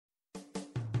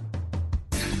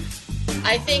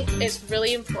I think it's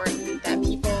really important that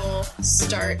people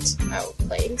start out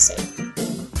playing safe.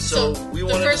 So we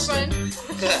want the first one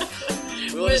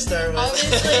we want to start with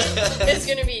obviously it's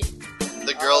going to be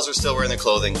the girls are still wearing their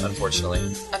clothing, unfortunately.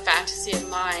 a fantasy of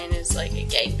mine is like a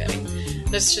gangbang.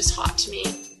 That's just hot to me.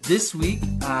 This week,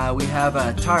 we have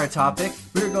a Tara topic.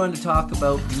 We're going to talk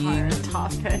about being...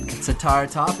 Topic. It's a Tara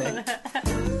topic.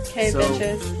 Okay,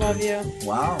 bitches. Love you.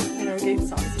 Wow. And we're getting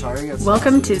saucy. Tara gets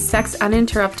Welcome to Sex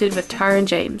Uninterrupted with Tara and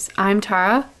James. I'm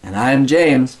Tara. And I'm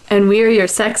James. And we are your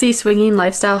sexy, swinging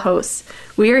lifestyle hosts.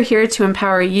 We are here to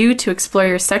empower you to explore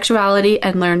your sexuality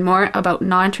and learn more about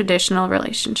non-traditional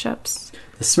relationships.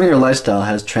 The swinger lifestyle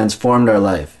has transformed our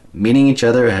life. Meeting each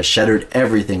other has shattered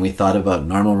everything we thought about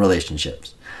normal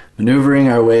relationships. Maneuvering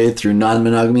our way through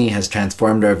non-monogamy has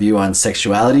transformed our view on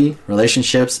sexuality,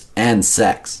 relationships, and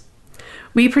sex.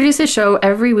 We produce a show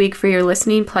every week for your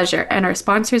listening pleasure, and our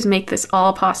sponsors make this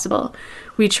all possible.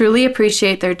 We truly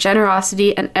appreciate their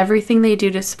generosity and everything they do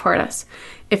to support us.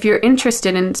 If you're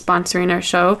interested in sponsoring our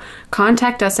show,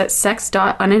 contact us at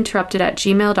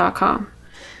sex.uninterrupted@gmail.com.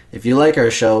 If you like our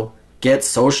show, get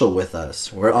social with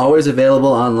us. We're always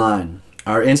available online.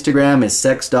 Our Instagram is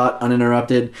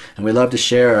sex.uninterrupted, and we love to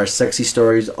share our sexy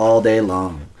stories all day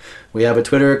long. We have a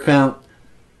Twitter account,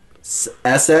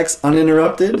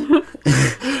 SXUninterrupted,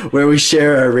 where we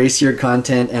share our racier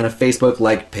content, and a Facebook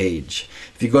like page.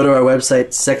 If you go to our website,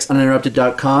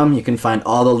 sexuninterrupted.com, you can find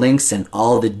all the links and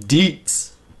all the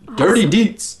deets. Awesome. Dirty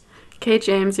deets. Okay,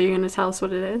 James, are you going to tell us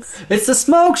what it is? It's the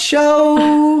smoke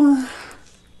show!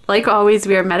 Like always,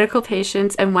 we are medical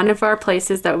patients, and one of our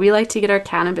places that we like to get our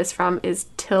cannabis from is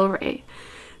Tilray.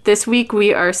 This week,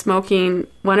 we are smoking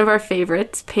one of our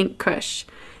favorites, Pink Kush.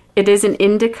 It is an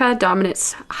indica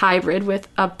dominant hybrid with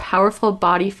a powerful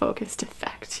body-focused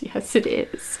effect. Yes, it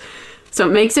is. So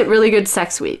it makes it really good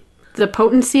sex weed. The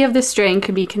potency of this strain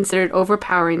can be considered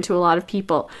overpowering to a lot of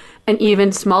people, and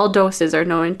even small doses are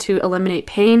known to eliminate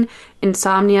pain,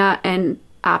 insomnia, and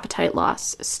appetite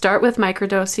loss. Start with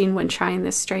microdosing when trying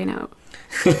this strain out.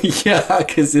 Yeah,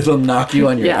 because it'll knock you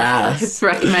on your ass. I've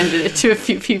recommended it to a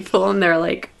few people, and they're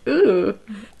like, ooh,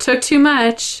 took too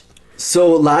much.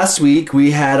 So last week we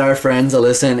had our friends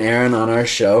Alissa and Aaron on our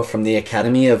show from the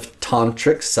Academy of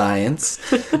Tantric Science.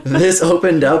 This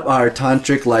opened up our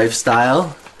tantric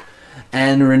lifestyle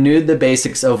and renewed the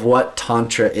basics of what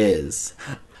Tantra is.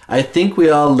 I think we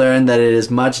all learned that it is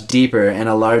much deeper and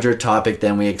a larger topic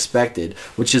than we expected,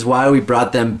 which is why we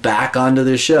brought them back onto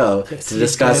the show to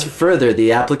discuss further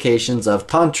the applications of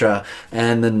Tantra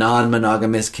and the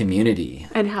non-monogamous community.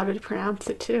 And how to pronounce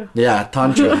it too. Yeah,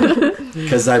 Tantra,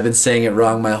 because I've been saying it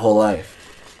wrong my whole life.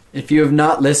 If you have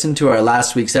not listened to our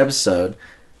last week's episode,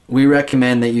 we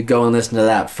recommend that you go and listen to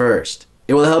that first.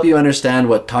 It will help you understand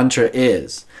what Tantra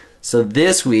is. So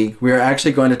this week, we are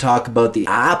actually going to talk about the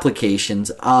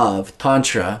applications of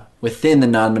Tantra within the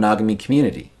non-monogamy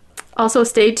community. Also,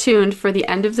 stay tuned for the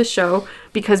end of the show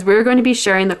because we're going to be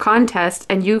sharing the contest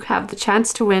and you have the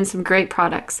chance to win some great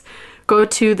products. Go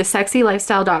to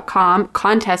thesexylifestyle.com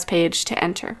contest page to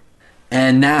enter.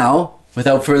 And now,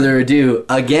 without further ado,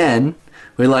 again,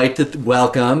 we'd like to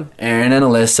welcome Aaron and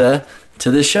Alissa to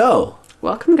the show.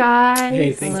 Welcome, guys.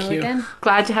 Hey, thank Hello you. Again.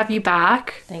 Glad to have you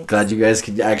back. Thanks. Glad you guys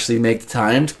could actually make the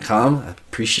time to come. I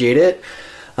appreciate it.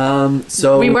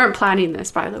 So we weren't planning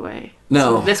this, by the way.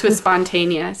 No. So this was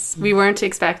spontaneous. We weren't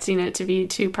expecting it to be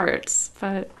 2 parts,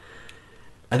 but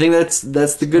I think that's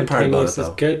the good part about it, Spontaneous is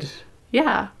though. good.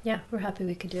 yeah. Yeah, we're happy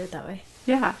we could do it that way.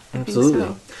 Yeah, I Absolutely.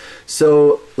 think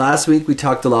So last week we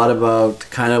talked a lot about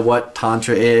kind of what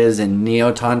Tantra is and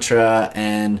Neo-Tantra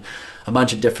and a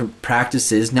bunch of different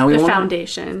practices. Now so. we The want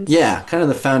foundations. Yeah, kind of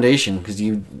the foundation, because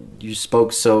you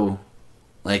spoke so,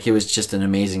 like, it was just an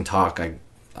amazing talk.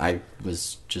 I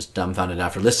was just dumbfounded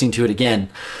after listening to it again.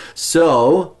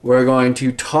 So we're going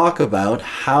to talk about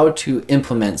how to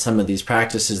implement some of these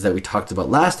practices that we talked about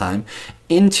last time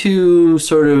into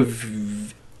sort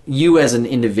of you as an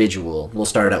individual. We'll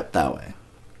start out that way.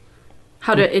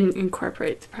 How to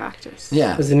incorporate the practice.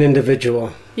 Yeah. As an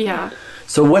individual. Yeah.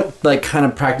 So what kind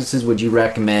of practices would you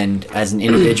recommend as an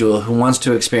individual who wants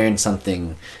to experience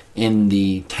something in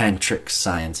the tantric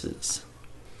sciences?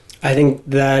 I think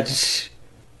that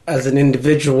as an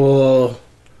individual,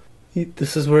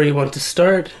 this is where you want to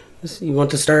start. You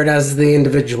want to start as the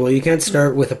individual. You can't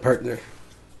start with a partner.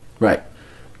 Right.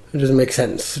 It doesn't make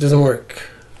sense. It doesn't work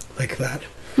like that.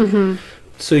 Mm-hmm.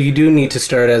 So you do need to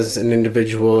start as an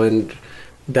individual, and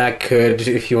that could,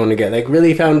 if you want to get like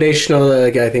really foundational,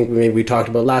 like I think maybe we talked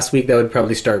about last week, that would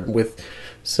probably start with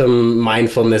some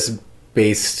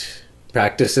mindfulness-based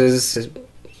practices.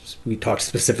 We talked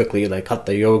specifically like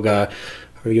Hatha Yoga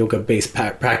or yoga-based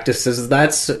practices,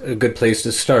 that's a good place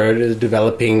to start, is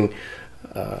developing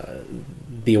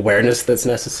the awareness that's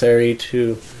necessary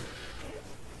to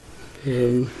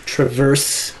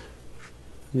traverse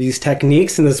these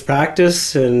techniques and this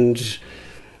practice. And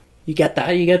you get that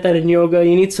in yoga.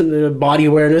 You need some body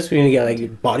awareness. We need to get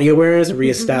like body awareness,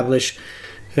 reestablish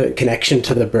connection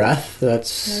to the breath.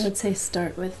 That's, I would say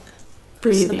start with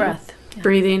Breathing. the breath. Yeah.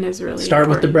 Breathing is really start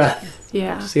with the important. breath.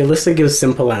 Yeah. See, Alyssa gives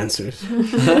simple answers.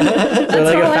 That's all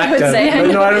I would say.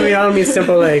 But no, I don't mean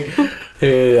simple like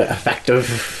effective,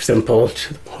 simple,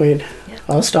 to the point. Yeah.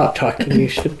 I'll stop talking. You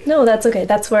should. No, that's okay.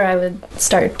 That's where I would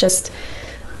start. Just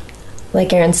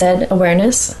like Aaron said,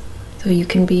 awareness. So you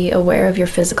can be aware of your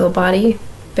physical body.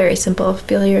 Very simple.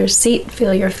 Feel your seat,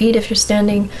 feel your feet if you're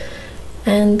standing,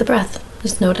 and the breath.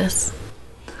 Just notice.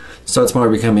 So it's more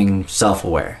becoming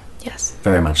self-aware. Yes.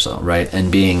 Very much so, right?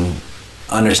 And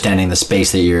understanding the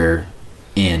space that you're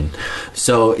in.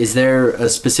 So is there a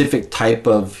specific type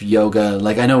of yoga,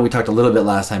 like I know we talked a little bit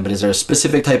last time, but is there a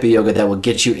specific type of yoga that will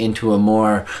get you into a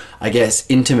more, I guess,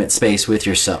 intimate space with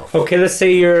yourself? Okay, let's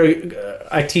say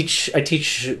I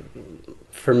teach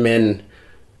for men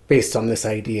based on this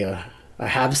idea. I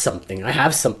have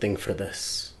something for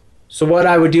this. So what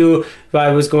I would do if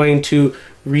I was going to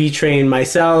retrain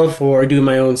myself or do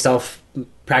my own self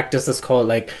practice, let's call it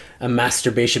like a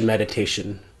masturbation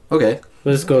meditation. Okay.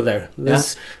 Let's go there.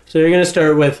 So you're going to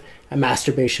start with a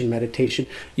masturbation meditation.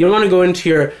 You don't want to go into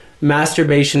your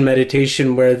masturbation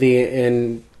meditation where the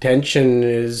intention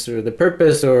is, or the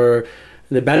purpose or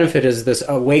the benefit is this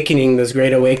awakening, this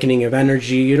great awakening of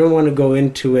energy. You don't want to go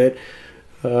into it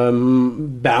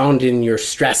bound in your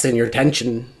stress and your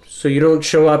tension. So you don't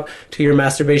show up to your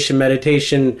masturbation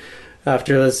meditation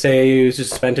after, let's say, you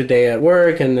just spent a day at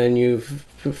work and then you've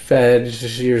fed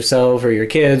yourself or your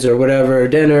kids or whatever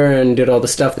dinner and did all the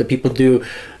stuff that people do.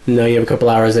 Now you have a couple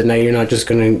hours at night. You're not just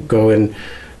going to go and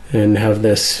have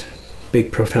this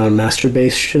big profound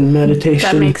masturbation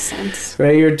meditation. That makes sense.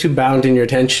 Right? You're too bound in your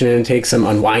tension, and it takes some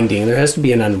unwinding. There has to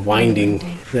be an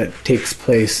unwinding that takes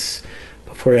place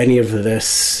before any of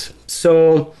this.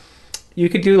 So you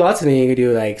could do lots of things. You could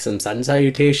do like some sun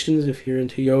salutations if you're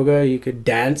into yoga. You could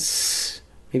dance.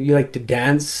 Maybe you like to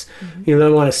dance. Mm-hmm. You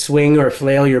don't want to swing or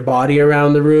flail your body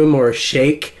around the room or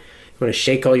shake. You want to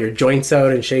shake all your joints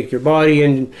out and shake your body.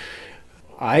 And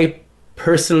I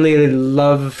personally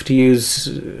love to use,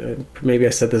 maybe I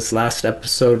said this last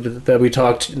episode, that we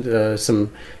talked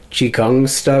some Qigong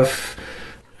stuff,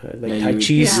 like Tai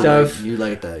Chi stuff. You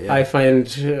like that, yeah. I find,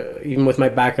 even with my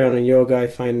background in yoga,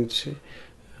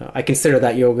 I consider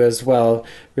that yoga as well,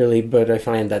 really, but I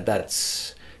find that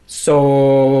that's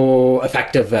so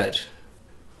effective at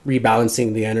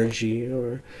rebalancing the energy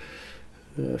or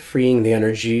freeing the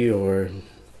energy or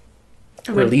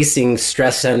releasing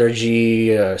stress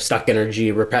energy, stuck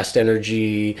energy, repressed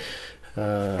energy.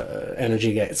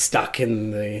 Energy gets stuck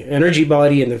in the energy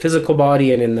body, in the physical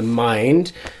body, and in the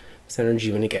mind. This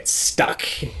energy, when it gets stuck,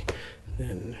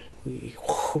 then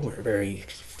we're very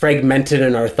fragmented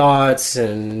in our thoughts,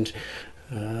 and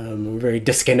we're very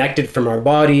disconnected from our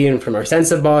body and from our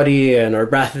sense of body, and our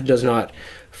breath does not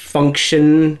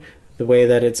function the way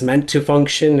that it's meant to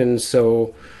function. And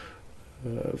so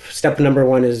step number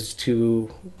one is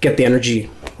to get the energy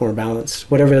more balanced.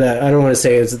 Whatever that, I don't want to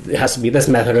say it has to be this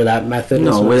method or that method.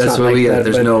 No, that's what we got.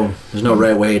 There's no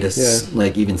right way to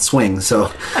like even swing.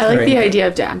 So I like the idea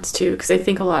of dance too, because I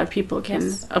think a lot of people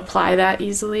can apply that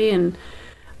easily. And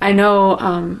I know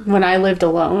when I lived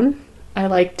alone, I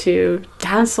like to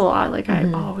dance a lot. Like I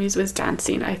always was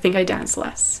dancing. I think I dance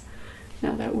less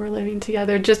now that we're living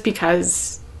together, just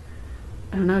because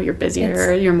I don't know, you're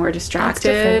busier, you're more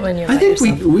distracted. When you're I think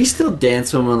we still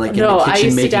dance when we're like in the kitchen I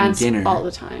used making to dance dinner all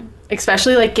the time,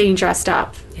 especially like getting dressed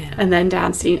up and then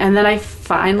dancing. And then I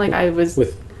find like I was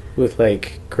with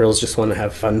like girls just want to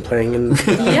have fun playing and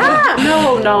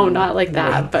no, not like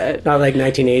that, but not like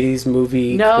 1980s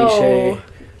movie cliche.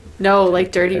 No,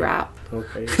 like dirty rap.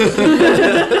 Okay.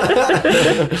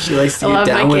 She likes to I get love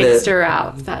down my with gangster it.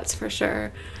 rap, that's for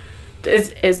sure.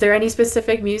 Is there any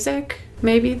specific music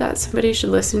maybe that somebody should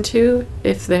listen to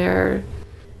if they're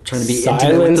trying to be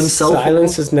intimate with themselves?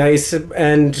 Silence is nice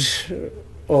and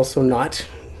also not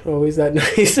always that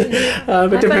nice.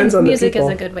 But it depends on the music people.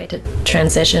 is a good way to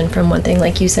transition from one thing.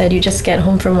 Like you said, you just get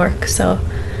home from work, so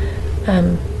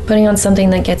putting on something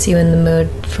that gets you in the mood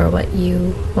for what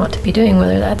you want to be doing,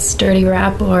 whether that's dirty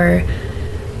rap or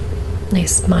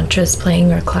nice mantras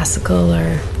playing or classical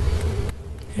or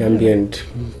ambient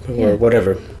or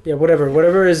whatever. Yeah, whatever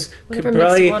is whatever probably,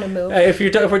 makes you want to move. if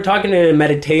we're talking in a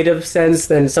meditative sense,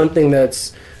 then something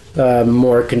that's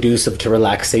more conducive to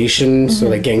relaxation. So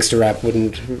like gangster rap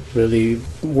wouldn't really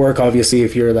work, obviously,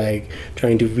 if you're like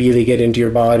trying to really get into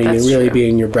your body That's and really true. be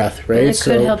in your breath, right? It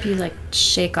could help you like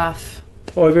shake off.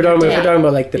 Oh, if you're talking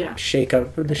about like the Yeah. shake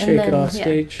up, the shake it then, off yeah.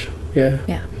 stage, yeah,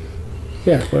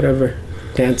 Yeah. whatever,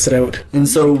 dance it out. And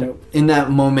Shake it so out. in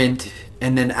that moment,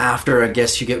 and then after, I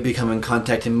guess you become in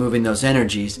contact and moving those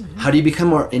energies. How do you become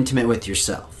more intimate with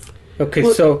yourself? Okay,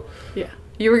 Well- so Yeah.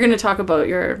 You were going to talk about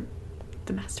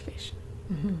the masturbation.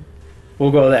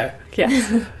 we'll go there.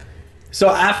 Yeah. So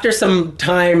after some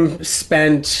time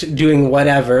spent doing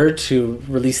whatever to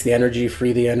release the energy,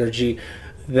 free the energy,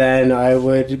 then I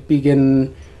would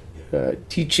begin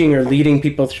teaching or leading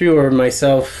people through, or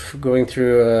myself going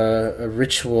through a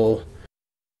ritual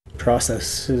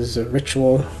process. Is a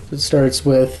ritual that starts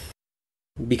with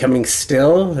becoming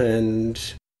still and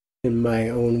in my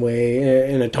own way,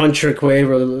 in a tantric way.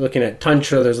 We're looking at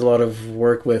Tantra. There's a lot of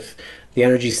work with the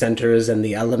energy centers and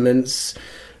the elements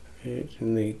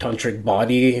in the tantric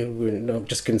body. We don't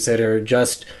just consider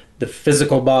just the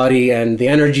physical body and the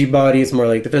energy body. It's more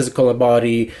like the physical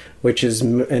body,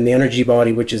 and the energy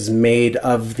body, which is made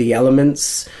of the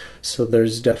elements. So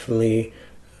there's definitely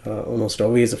almost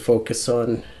always a focus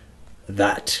on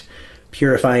that,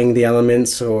 purifying the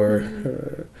elements,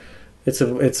 or it's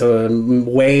a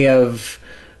way of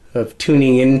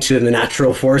tuning into the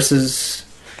natural forces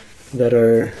that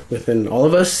are within all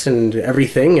of us, and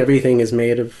everything is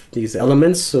made of these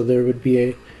elements. So there would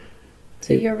be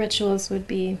So your rituals would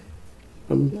be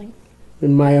like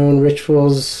in my own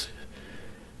rituals,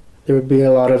 there would be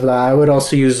a lot of that. I would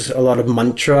also use a lot of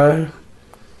mantra,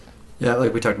 Yeah,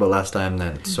 like we talked about last time,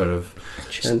 that sort of...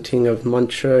 chanting of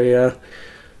mantra, yeah.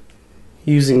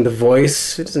 Using the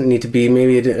voice. It doesn't need to be,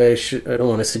 maybe I don't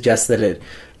want to suggest that it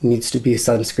needs to be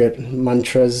Sanskrit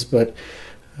mantras, but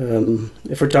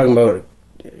if we're talking about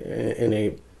in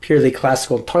a purely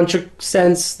classical tantric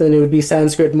sense, then it would be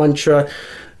Sanskrit mantra.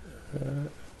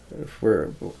 If we're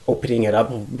opening it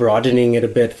up, broadening it a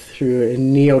bit through a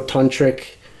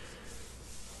neo-tantric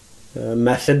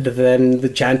method, then the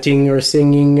chanting or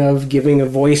singing of giving a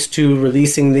voice to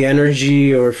releasing the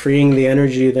energy or freeing the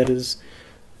energy that is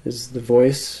the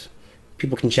voice.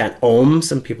 People can chant Om.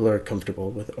 Some people are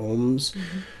comfortable with Oms.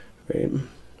 Right?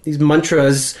 These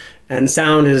mantras and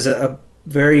sound is a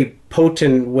very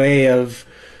potent way of,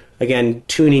 again,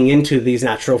 tuning into these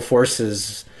natural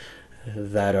forces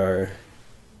that are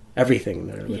everything,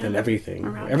 that are within everything.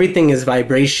 Everything is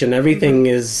vibration, everything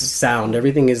is sound,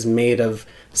 everything is made of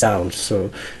sound.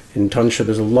 So in Tantra,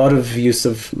 there's a lot of use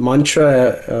of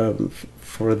mantra.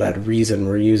 For that reason,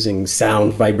 we're using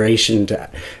sound, vibration to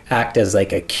act as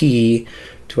like a key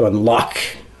to unlock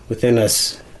within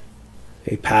us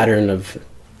a pattern of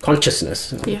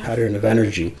consciousness, a pattern of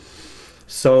energy.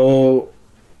 So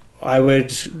I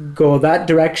would go that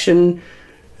direction,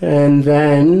 and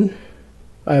then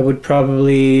I would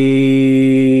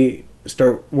probably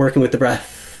start working with the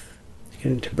breath,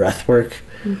 get into breath work.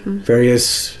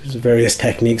 Various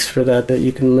techniques for that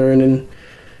you can learn in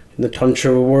the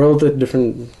Tantra world, the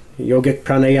different yogic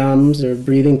pranayams or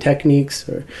breathing techniques,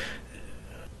 or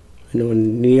I know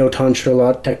in Neo-Tantra a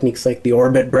lot techniques like the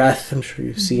orbit breath. I'm sure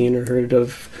you've seen or heard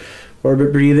of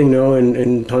orbit breathing,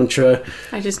 in Tantra.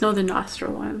 I just know the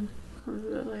nostril one.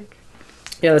 Like,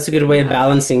 Yeah, that's a good way of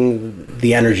balancing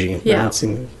the energy,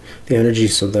 balancing the energy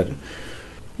so that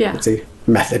it's a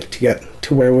method to get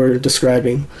to where we're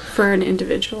describing. for an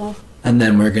individual. And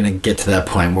then we're going to get to that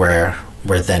point where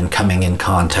we're then coming in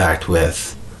contact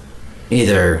with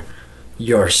either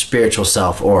your spiritual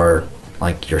self or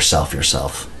like yourself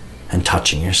and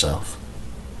touching yourself.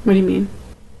 What do you mean?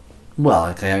 Well,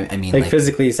 okay, I mean Like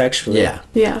physically, sexually. Yeah.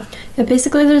 Yeah. Yeah,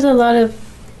 basically there's a lot of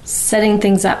setting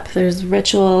things up. There's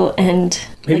ritual and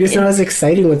Maybe it's not as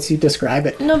exciting once you describe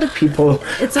it. No, but People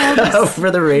it's all this,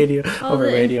 over the radio, all over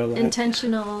the radio. live.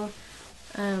 intentional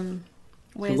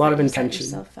ways lot that of you set intention.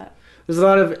 yourself up. There's a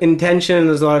lot of intention,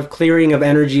 there's a lot of clearing of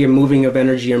energy and moving of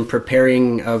energy and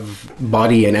preparing of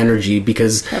body and energy,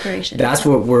 because Preparation. that's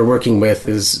what we're working with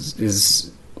is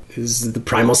the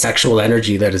primal sexual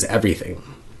energy that is everything.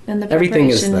 And the Everything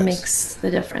is preparation this. makes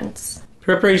the difference.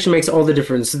 Preparation makes all the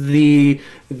difference. The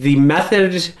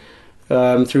method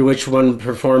through which one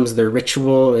performs their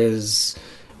ritual is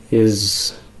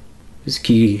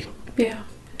key Yeah.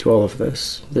 to all of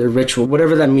this. Their ritual,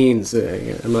 whatever that means.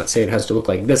 I'm not saying it has to look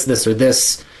like this, or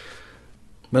this.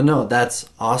 But no, that's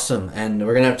awesome. And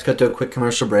we're going to have to cut to a quick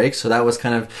commercial break. So that was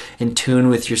kind of in tune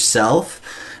with yourself.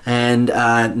 And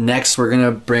next we're going to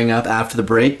bring up, after the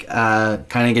break,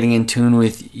 kind of getting in tune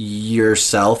with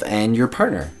yourself and your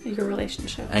partner Your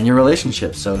relationship. and your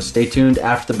relationship. So stay tuned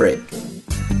after the break.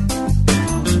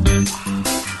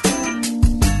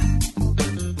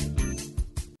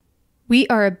 We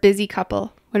are a busy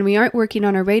couple. When we aren't working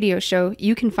on our radio show,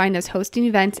 you can find us hosting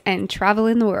events and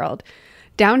traveling the world.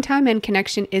 Downtime and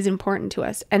connection is important to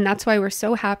us, and that's why we're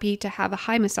so happy to have a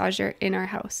High massager in our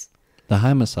house. The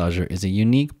High massager is a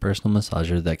unique personal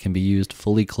massager that can be used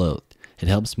fully clothed. It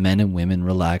helps men and women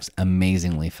relax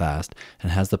amazingly fast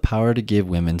and has the power to give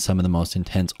women some of the most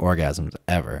intense orgasms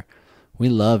ever. We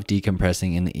love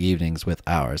decompressing in the evenings with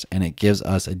ours, and it gives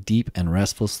us a deep and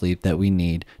restful sleep that we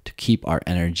need to keep our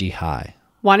energy high.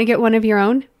 Want to get one of your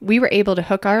own? We were able to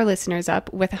hook our listeners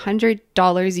up with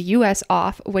 $100 US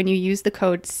off when you use the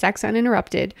code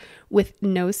SEXUNINTERRUPTED with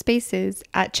no spaces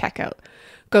at checkout.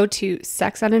 Go to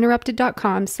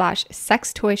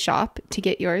sexuninterrupted.com/sextoyshop to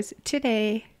get yours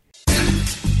today.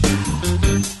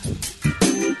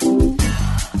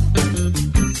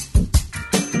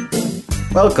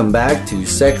 Welcome back to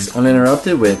Sex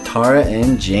Uninterrupted with Tara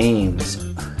and James.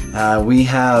 We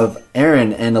have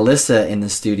Aaron and Alissa in the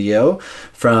studio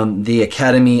from the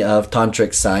Academy of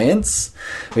Tantric Science.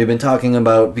 We've been talking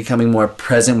about becoming more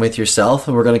present with yourself,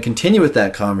 and we're going to continue with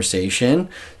that conversation.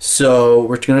 So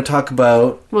we're going to talk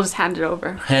about... We'll just hand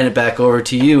it back over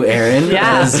to you, Aaron,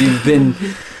 as you've been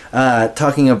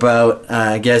talking about,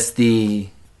 I guess, the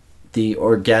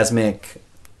orgasmic...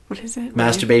 What is it?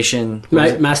 Masturbation.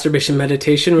 Masturbation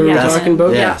meditation we were talking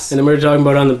about? Yes. And then we were talking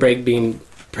about on the break being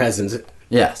presence.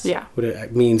 Yes. Yeah. What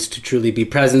it means to truly be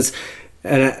present.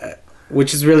 And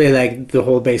which is really like the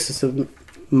whole basis of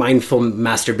mindful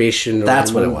masturbation.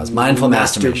 That's what it was. Mindful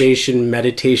masturbation,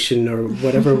 meditation, or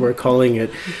whatever we're calling it.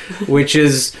 Which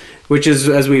is,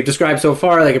 as we've described so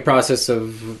far, like a process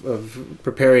of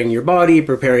preparing your body,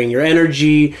 preparing your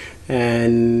energy,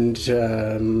 and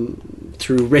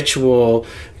through ritual,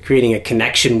 creating a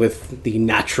connection with the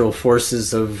natural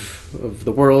forces of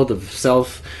the world, of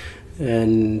self,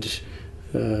 and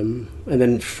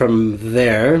then from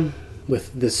there,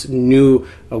 with this new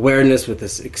awareness, with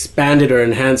this expanded or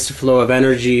enhanced flow of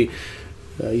energy,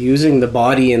 using the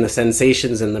body and the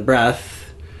sensations and the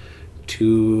breath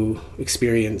to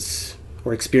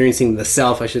experiencing the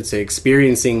self, I should say,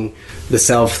 experiencing the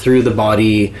self through the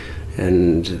body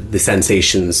and the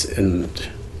sensations and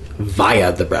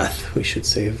via the breath, we should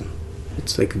say.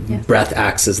 It's like breath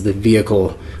acts as the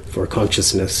vehicle for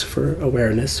consciousness, for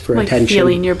awareness, for like attention.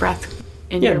 Feeling your breath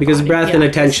in your because body. Breath and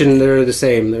attention, they're the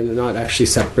same. They're not actually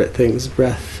separate things.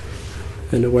 Breath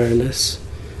and awareness,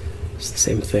 it's the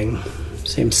same thing,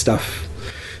 same stuff.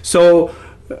 So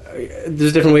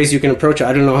there's different ways you can approach it.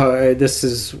 I don't know how this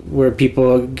is where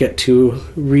people get to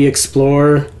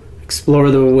explore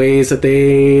the ways that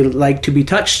they like to be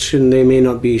touched, and they may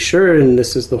not be sure, and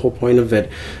this is the whole point of it.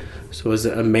 So is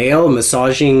it a male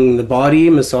massaging the body,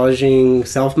 massaging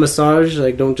self-massage?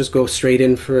 Like, don't just go straight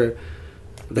in for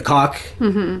the cock.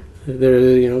 Mm-hmm.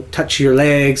 There, touch your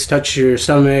legs, touch your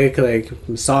stomach, like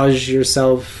massage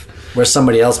yourself. Where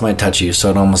somebody else might touch you, so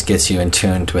it almost gets you in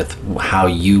tune with how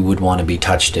you would want to be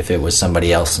touched if it was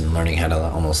somebody else, and learning how to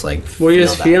almost like well, you're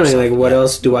just feeling like, what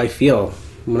else do I feel?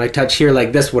 When I touch here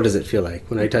like this, what does it feel like?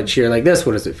 When I touch here like this,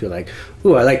 what does it feel like?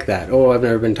 Oh, I like that. Oh, I've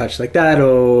never been touched like that.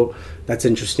 Oh, that's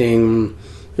interesting.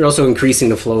 You're also increasing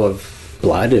the flow of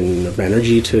blood and of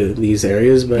energy to these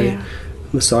areas by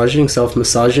massaging,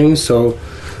 self-massaging. So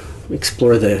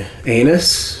explore the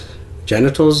anus,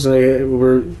 genitals.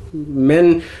 Us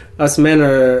men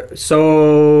are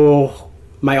so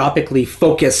myopically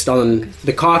focused on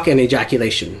the cock and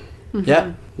ejaculation. Mm-hmm.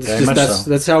 Yeah.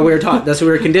 That's how we were taught. That's how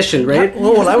we were conditioned, right?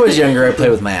 Well, when I was younger, I played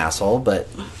with my asshole, but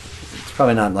it's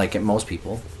probably not like most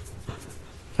people.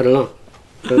 I don't know.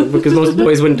 Because most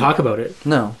boys wouldn't talk about it.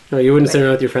 No. You wouldn't sit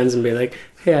around with your friends and be like,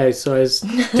 hey, I was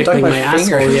tickling my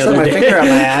asshole the other day. Finger on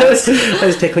my ass. I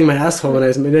was tickling my asshole when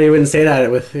you wouldn't say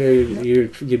that with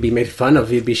you'd be made fun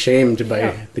of. You'd be shamed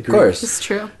by the group. Of course. It's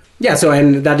true. Yeah, so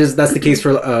and that's the case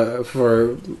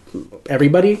for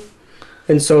everybody.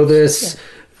 And so this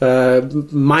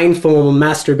mindful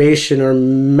masturbation or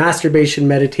masturbation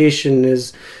meditation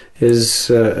is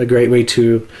a great way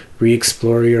to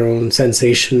re-explore your own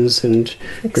sensations and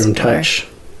your own touch.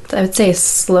 I would say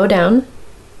slow down,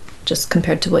 just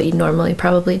compared to what you normally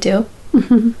probably do.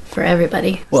 For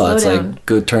everybody. Well, slow it's down. like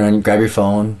go grab your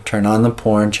phone, turn on the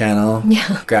porn channel,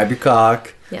 grab your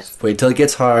cock, wait till it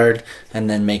gets hard, and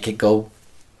then make it go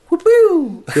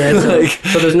whoop-woo. Yeah,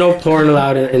 so there's no porn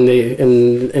allowed in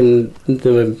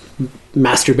the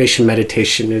masturbation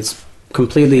meditation. It's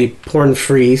completely porn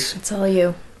free. It's all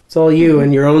you. It's all you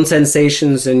and your own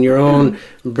sensations and your own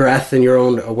breath and your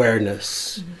own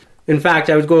awareness. Mm-hmm. In fact,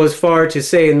 I would go as far to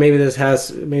say, and maybe this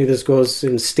goes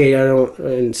in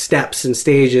steps and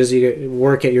stages. You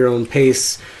work at your own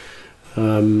pace.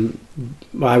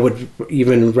 I would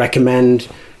even recommend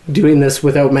doing this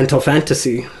without mental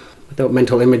fantasy, without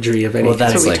mental imagery of anything. Well,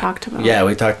 that's what we like, talked about. Yeah,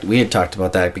 we had talked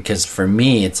about that, because for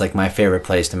me, it's like my favorite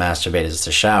place to masturbate is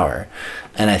the shower.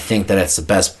 And I think that it's the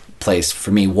best place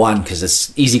for me, one, because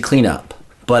it's easy cleanup.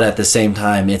 But at the same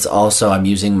time, it's also, I'm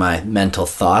using my mental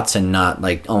thoughts and not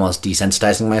like almost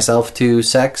desensitizing myself to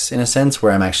sex, in a sense,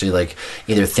 where I'm actually like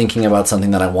either thinking about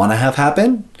something that I want to have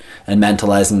happen and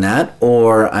mentalizing that,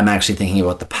 or I'm actually thinking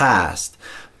about the past.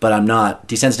 But I'm not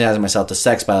desensitizing myself to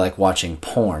sex by like watching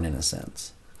porn, in a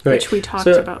sense. Right. Which we talked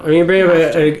about. I mean, you bring up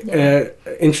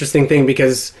a interesting thing,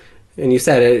 because, and you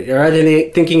said it, you're either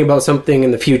thinking about something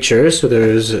in the future, so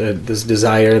there's this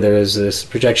desire, there's this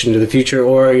projection to the future,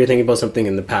 or you're thinking about something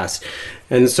in the past.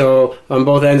 And so on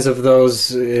both ends of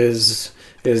those is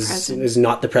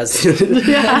not the present.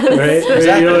 Right?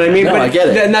 Exactly. You know what I mean? No, but I get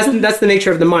it. And that's the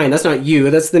nature of the mind. That's not you.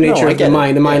 That's the nature of the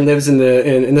mind. The mind lives in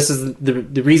and this is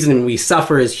the reason we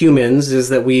suffer as humans, is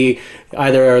that we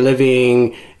either are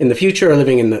living in the future or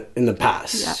living in the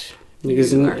past. Yeah.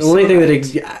 Because the only thing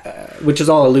that which is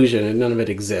all illusion, and none of it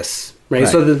exists, right? Right.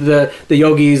 So the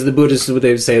yogis, the Buddhists, what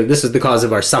they would say, this is the cause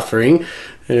of our suffering.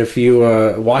 And if you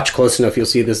watch close enough, you'll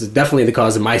see this is definitely the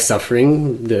cause of my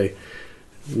suffering. The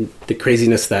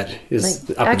craziness that is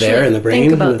Like, up actually, there in the brain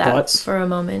think about and the that thoughts. for a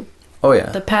moment. Oh,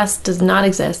 yeah. The past does not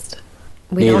exist.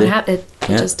 We Neither. don't have it. It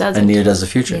Yeah. just doesn't. And neither does the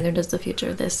future. Neither does the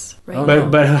future. This right Oh, now.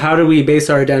 But how do we base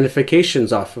our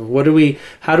identifications off of?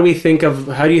 How do you think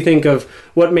of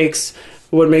what makes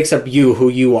up you, who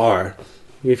you are?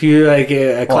 If you like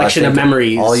a collection of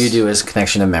memories, all you do is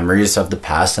connection of memories of the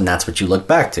past, and that's what you look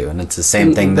back to. And it's the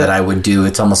same thing that I would do.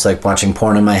 It's almost like watching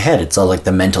porn in my head. It's all like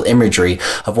the mental imagery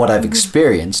of what I've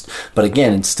experienced. But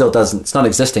again, it's not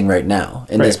existing right now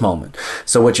in this moment.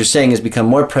 So what you're saying is become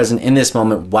more present in this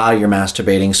moment while you're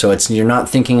masturbating. So you're not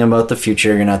thinking about the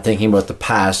future. You're not thinking about the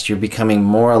past. You're becoming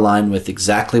more aligned with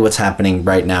exactly what's happening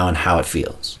right now and how it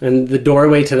feels. and the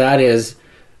doorway to that is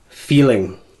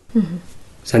feeling,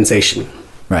 sensation.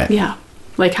 Right. Yeah,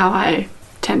 like how I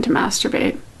tend to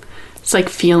masturbate. It's like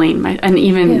feeling and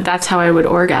even that's how I would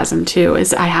orgasm too,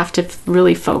 is I have to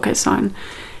really focus on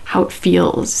how it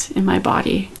feels in my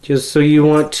body. Just so you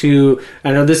want to,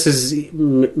 I know this is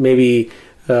maybe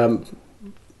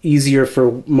easier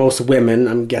for most women,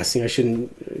 I'm guessing, I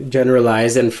shouldn't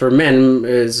generalize, and for men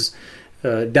is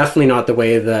definitely not the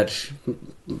way that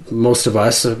most of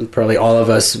us, probably all of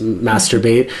us,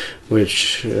 masturbate,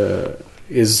 which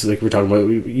is like we're talking about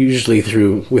usually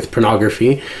with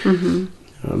pornography.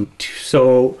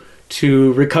 So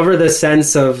to recover the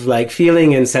sense of like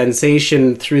feeling and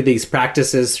sensation through these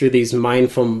practices, through these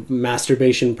mindful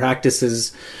masturbation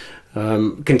practices,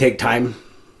 can take time.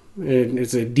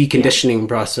 It's a deconditioning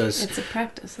process. It's a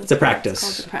practice. It's a practice.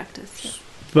 It's called a practice. Yeah.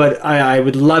 But I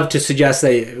would love to suggest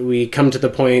that we come to the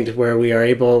point where we are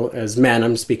able, as men,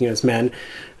 I'm speaking as men,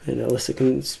 and Alissa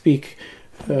can speak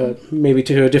maybe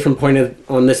to a different point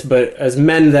on this, but as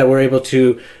men, that we're able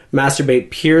to masturbate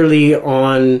purely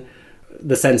on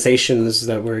the sensations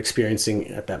that we're experiencing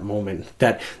at that moment.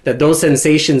 That those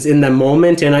sensations in that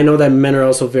moment, and I know that men are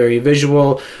also very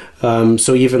visual,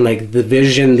 so even like the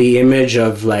vision, the image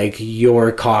of like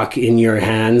your cock in your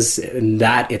hands, and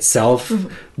that itself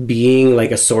being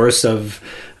like a source of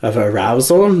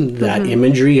arousal, that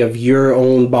imagery of your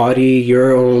own body,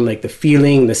 your own, like the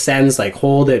feeling, the sense, like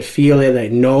hold it, feel it,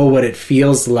 like know what it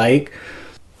feels like.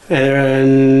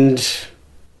 And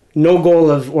no goal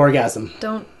of orgasm.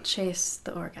 Don't chase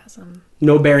the orgasm.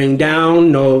 No bearing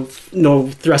down, no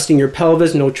thrusting your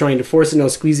pelvis, no trying to force it, no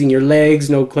squeezing your legs,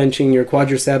 no clenching your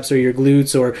quadriceps or your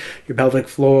glutes or your pelvic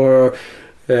floor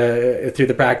through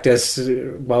the practice,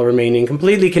 while remaining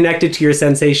completely connected to your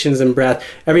sensations and breath.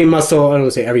 Every muscle, I don't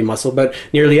want to say every muscle, but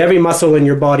nearly every muscle in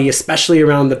your body, especially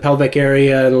around the pelvic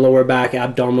area and the lower back,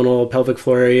 abdominal, pelvic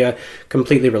floor area,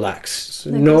 completely relaxed.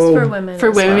 That goes for women. For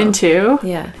as women well. too?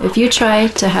 Yeah. If you try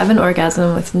to have an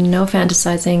orgasm with no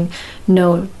fantasizing,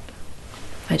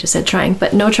 I just said trying,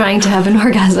 but no trying to have an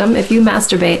orgasm, if you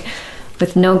masturbate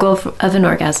with no goal of an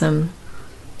orgasm,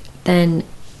 then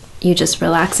you just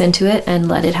relax into it and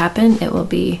let it happen. It will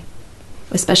be,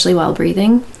 especially while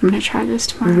breathing, I'm going to try this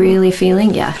tomorrow. really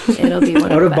feeling, it'll be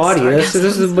one out of of the best body. This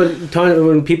is orgasms. what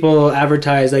when people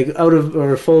advertise like out of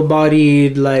or full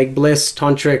bodied like bliss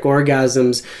tantric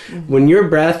orgasms. When your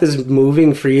breath is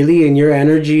moving freely and your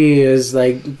energy is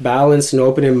like balanced and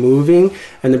open and moving,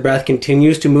 and the breath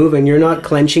continues to move, and you're not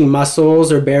clenching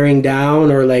muscles or bearing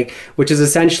down or like, which is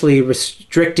essentially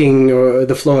restricting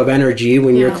the flow of energy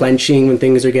when you're clenching, when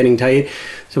things are getting tight.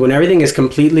 So when everything is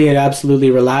completely and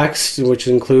absolutely relaxed, which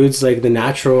includes like the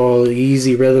natural,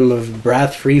 easy rhythm of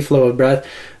breath, free flow of breath,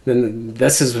 then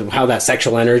this is how that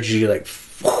sexual energy like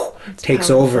takes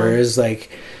powerful. over is like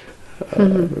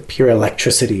pure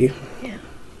electricity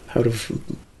out of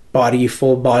body,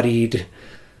 full-bodied.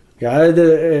 Yeah,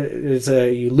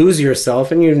 you lose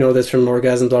yourself, and you know this from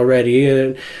orgasms already.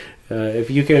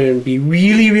 If you can be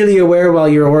really, really aware while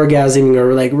you're orgasming,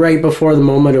 or like right before the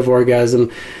moment of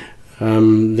orgasm,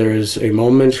 there's a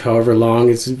moment, however long,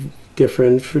 it's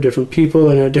different for different people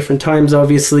and at different times,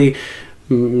 obviously.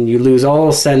 You lose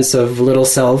all sense of little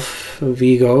self, of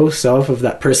ego, self, of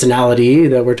that personality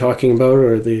that we're talking about,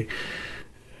 or the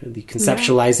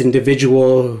conceptualized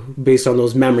individual based on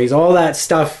those memories. All that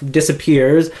stuff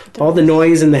disappears. All the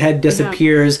noise in the head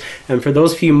disappears. And for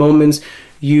those few moments,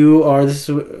 you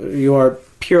are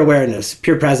pure awareness,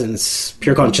 pure presence,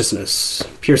 pure consciousness,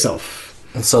 pure self.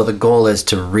 And so the goal is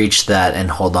to reach that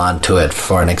and hold on to it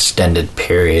for an extended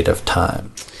period of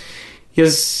time.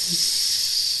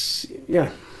 Yes.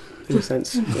 Yeah. In a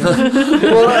sense.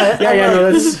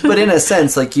 But in a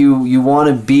sense, like you want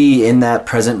to be in that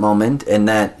present moment, and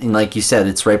like you said,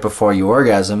 it's right before you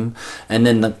orgasm, and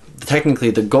then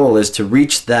technically the goal is to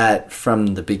reach that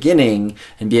from the beginning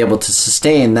and be able to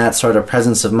sustain that sort of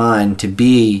presence of mind to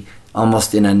be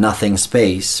almost in a nothing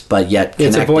space, but yet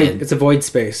connected. It's a void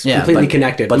space, yeah, completely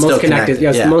connected. But most still connected.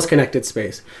 Yeah. The most connected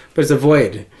space, but it's a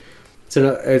void.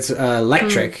 It's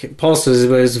electric. Pulses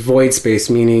is void space,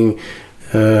 meaning.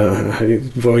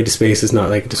 Void space is not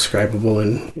like describable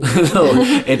in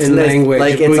language.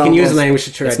 Like we can use language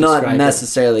to try to describe it. It's not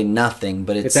necessarily nothing,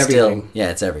 but it's everything. Still,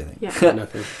 it's everything. Yeah.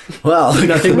 Nothing. Well,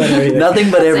 nothing but everything.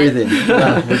 Nothing but everything.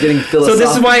 Wow, we're getting philosophical. So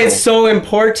this is why it's so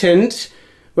important.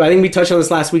 Well, I think we touched on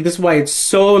this last week. This is why it's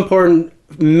so important,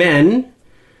 men,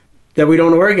 that we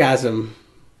don't orgasm.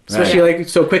 Especially like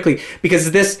so quickly. But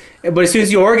as soon as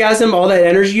you orgasm, all that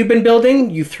energy you've been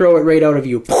building, you throw it right out of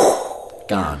you.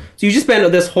 Gone. So you just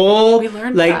spend this whole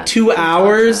 2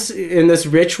 hours in this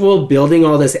ritual building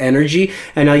all this energy,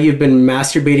 and now you've been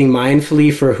masturbating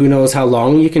mindfully for who knows how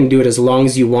long. You can do it as long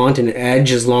as you want and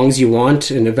edge as long as you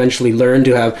want, and eventually learn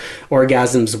to have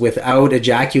orgasms without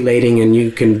ejaculating, and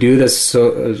you can do this.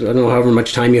 So I don't know however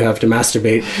much time you have to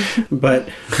masturbate, but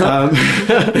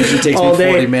it takes all me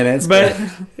 40 day. minutes. But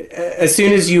as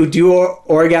soon as you do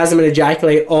orgasm and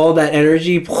ejaculate, all that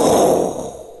energy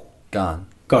gone.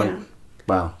 Yeah.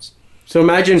 Wow. So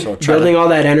imagine building all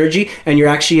that energy, and you're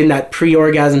actually in that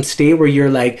pre-orgasm state where you're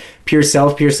like pure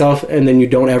self, and then you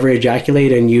don't ever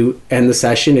ejaculate, and you end the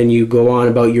session and you go on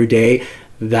about your day.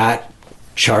 That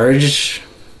charge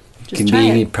can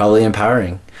be probably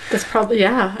empowering. That's probably,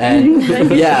 And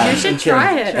you should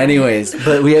try it. Anyways,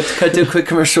 but we have to cut to a quick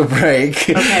commercial break.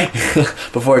 Okay.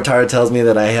 Before Tara tells me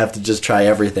that I have to just try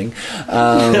everything.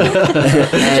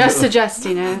 Just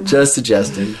suggesting it. Just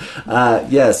suggesting.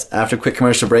 Yes, after a quick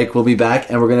commercial break, we'll be back,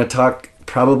 and we're going to talk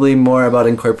probably more about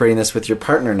incorporating this with your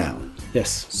partner now.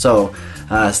 Yes. So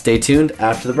stay tuned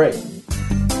after the break.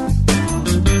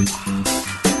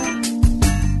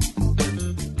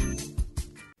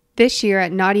 This year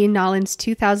at Naughty and Nolan's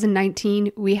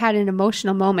 2019, we had an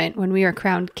emotional moment when we were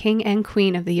crowned king and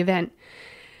queen of the event.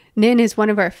 NIN is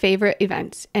one of our favorite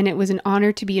events, and it was an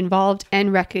honor to be involved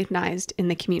and recognized in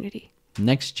the community.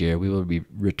 Next year, we will be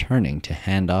returning to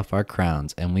hand off our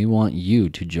crowns, and we want you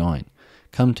to join.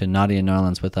 Come to Naughty and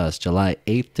Nolan's with us July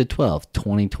 8th to 12th,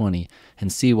 2020,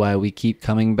 and see why we keep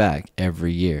coming back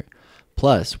every year.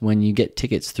 Plus, when you get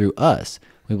tickets through us,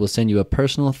 we will send you a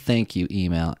personal thank you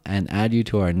email and add you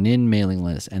to our NIN mailing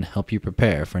list and help you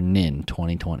prepare for NIN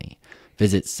 2020.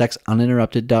 Visit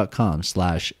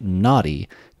sexuninterrupted.com/naughty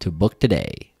to book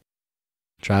today.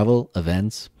 Travel,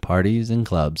 events, parties, and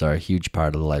clubs are a huge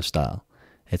part of the lifestyle.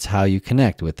 It's how you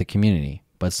connect with the community,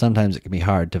 but sometimes it can be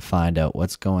hard to find out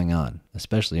what's going on,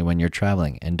 especially when you're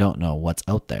traveling and don't know what's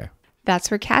out there. That's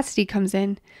where Cassidy comes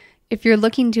in. If you're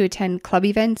looking to attend club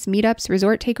events, meetups,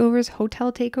 resort takeovers,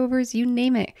 hotel takeovers, you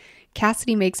name it,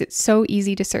 Cassidy makes it so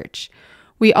easy to search.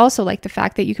 We also like the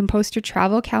fact that you can post your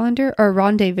travel calendar or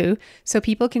rendezvous so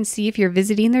people can see if you're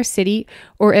visiting their city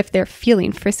or if they're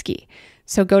feeling frisky.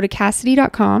 So go to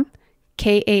Cassidy.com,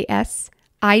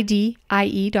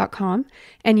 KASIDIE.com,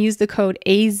 and use the code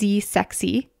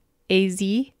AZSEXY,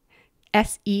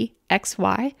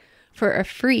 AZSEXY, for a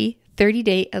free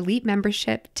 30-day elite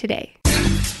membership today.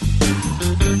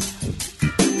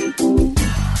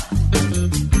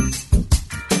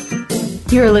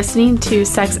 You're listening to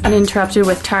Sex Uninterrupted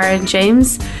with Tara and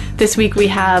James. This week we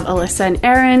have Alissa and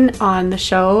Aaron on the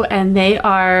show, and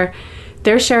they're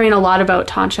sharing a lot about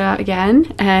Tantra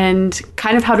again and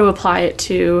kind of how to apply it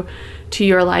to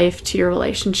your life, to your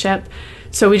relationship.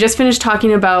 So we just finished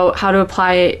talking about how to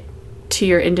apply it to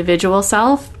your individual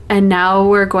self, And now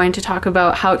we're going to talk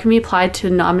about how it can be applied to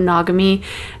non-monogamy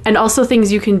and also things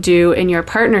you can do in your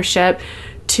partnership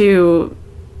to,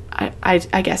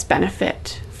 I guess,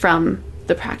 benefit from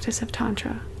the practice of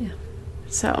Tantra. Yeah.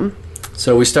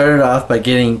 So we started off by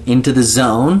getting into the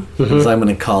zone, as I'm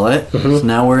going to call it. So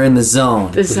now we're in the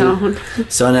zone. The zone.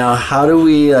 So now how do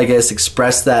we, I guess,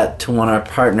 express that to our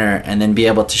partner and then be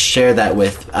able to share that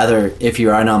with other, if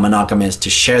you are non-monogamous, to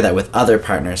share that with other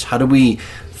partners? How do we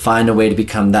find a way to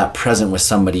become that present with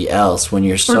somebody else when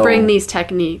you're so... Or bring these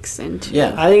techniques into...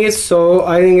 Yeah. I think it's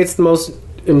the most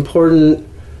important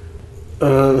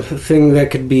thing that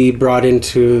could be brought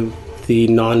into the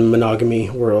non-monogamy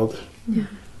world. Yeah.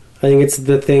 I think it's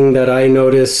the thing that I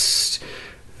noticed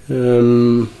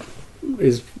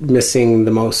is missing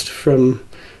the most from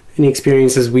any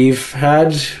experiences we've had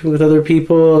with other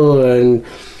people, and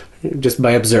just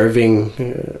by observing.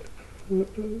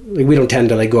 Like, we don't tend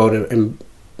to like go out and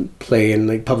play in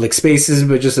like public spaces,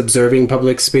 but just observing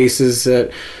public spaces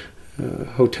at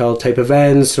hotel type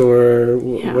events or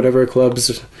whatever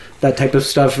clubs, that type of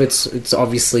stuff. It's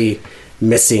obviously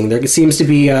missing. There seems to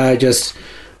be just.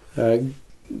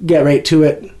 Get right to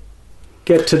it.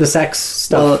 Get to the sex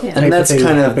stuff. Well, and that's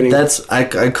kind of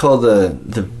I call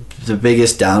the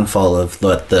biggest downfall of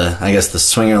what the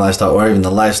swinger lifestyle, or even the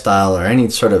lifestyle, or any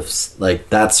sort of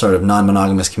like that sort of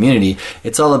non-monogamous community.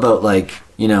 It's all about like,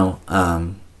 you know,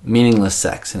 meaningless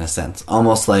sex in a sense,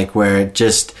 almost like where it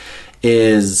just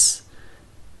is.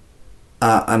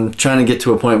 I'm trying to get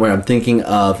to a point where I'm thinking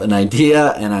of an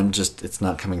idea and it's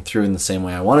not coming through in the same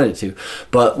way I wanted it to.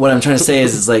 But what I'm trying to say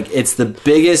is like, it's the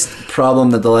biggest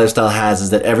problem that the lifestyle has is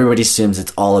that everybody assumes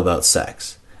it's all about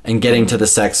sex and getting to the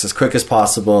sex as quick as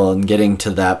possible and getting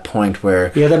to that point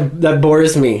where... Yeah, that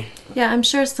bores me. Yeah, I'm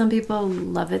sure some people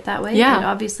love it that way. Yeah. It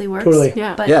obviously works. Totally.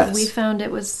 Yeah. But we found it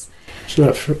was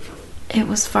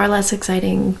far less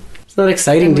exciting. It's not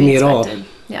exciting to me at all.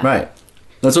 Yeah. Right.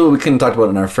 That's what we couldn't talk about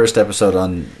in our first episode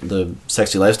on the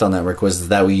Sexy Lifestyle Network, was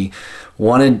that we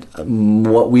wanted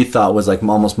what we thought was like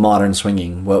almost modern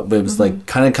swinging. What it was like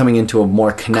kind of coming into a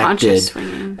more connected Conscious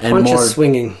swinging. and Conscious more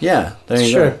swinging. Yeah, there you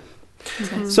Sure. go.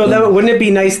 Mm-hmm. So that wouldn't it be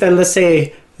nice then? Let's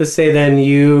say then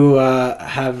you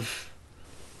have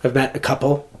met a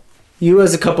couple. You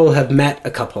as a couple have met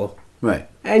a couple. Right.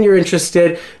 And you're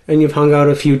interested, and you've hung out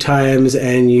a few times,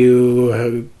 and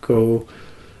you go...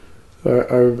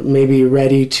 Are maybe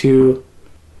ready to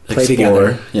play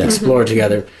together, explore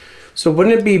together. So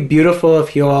wouldn't it be beautiful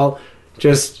if you all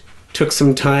just took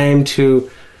some time to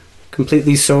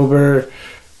completely sober,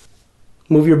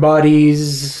 move your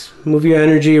bodies, move your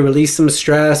energy, release some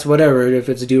stress, whatever, if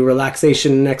it's do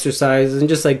relaxation and exercise, and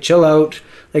just like chill out,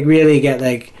 like really get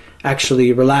like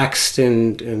actually relaxed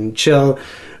and chill.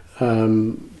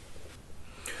 Well,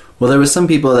 there was some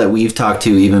people that we've talked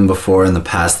to even before in the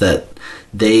past that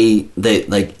they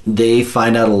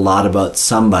find out a lot about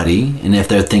somebody, and if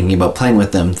they're thinking about playing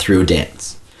with them, through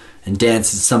dance. And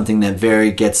dance is something that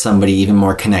gets somebody even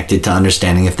more connected to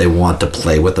understanding if they want to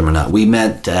play with them or not. We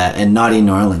met in Naughty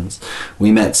New Orleans.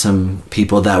 We met some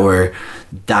people that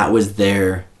was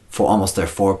there for almost their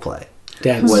foreplay.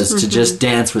 Dance. Was to just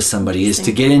dance with somebody, is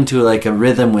to get into like a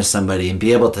rhythm with somebody and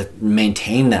be able to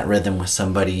maintain that rhythm with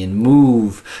somebody and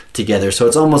move together. So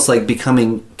it's almost like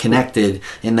becoming connected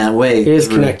in that way. It is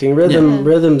connecting.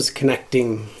 Rhythm's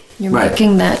connecting. You're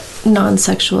making that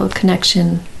non-sexual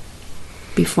connection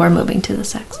before moving to the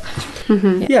sex.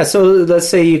 Yeah, so let's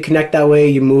say you connect that way,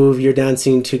 you move, you're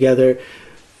dancing together,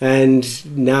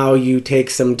 and now you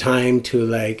take some time to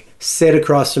like sit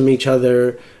across from each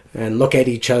other and look at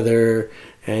each other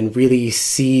and really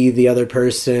see the other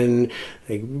person,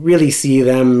 like really see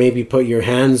them, maybe put your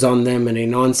hands on them in a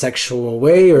non-sexual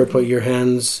way, or put your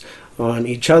hands on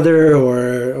each other,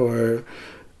 or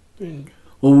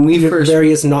when we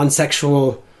various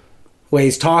non-sexual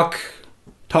ways, talk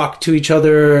to each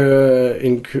other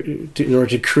in order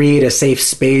to create a safe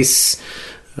space,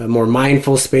 a more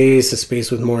mindful space, a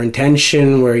space with more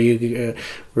intention, where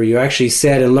you actually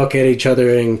sit and look at each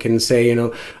other and can say, you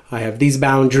know, I have these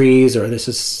boundaries, or this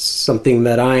is something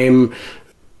that I'm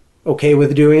okay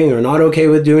with doing or not okay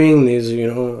with doing. These, you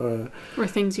know, or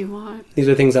things you want. These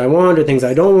are things I want, or things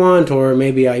I don't want, or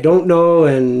maybe I don't know,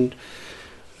 and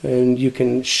you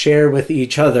can share with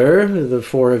each other, the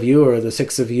 4 of you, or the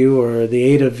 6 of you, or the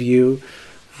 8 of you,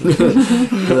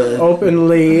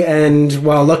 openly and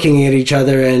while looking at each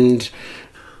other. And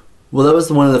well, that was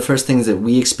one of the first things that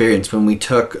we experienced when we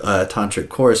took a tantric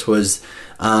course. Was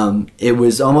it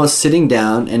was almost sitting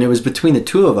down, and it was between the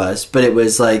 2 of us, but it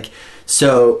was like,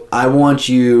 so I want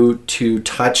you to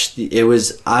touch the, it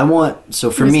was, I want, so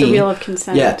for me, the wheel of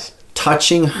consent. yeah,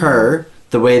 touching her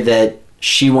the way that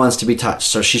she wants to be touched.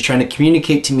 So she's trying to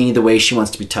communicate to me the way she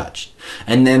wants to be touched.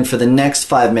 And then for the next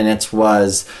 5 minutes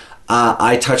was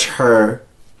I touch her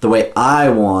the way I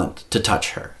want to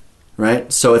touch her.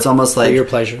 Right? So it's almost like... For your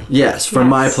pleasure. Yes, for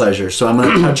my pleasure. So I'm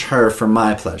going to touch her for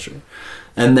my pleasure.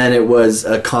 And then it was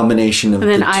a combination of the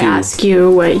two. And then I ask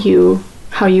you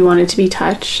how you wanted to be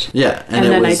touched. Yeah. And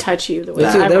then I touch you the way I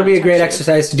want to touch you. That would be a great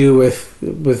exercise to do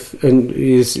with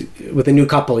a new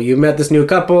couple. You met this new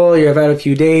couple, you've had a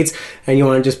few dates, and you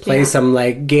want to just play some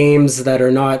like games that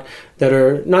are not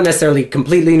necessarily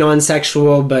completely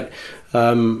non-sexual, but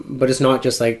it's not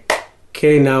just like,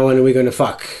 okay, now when are we going to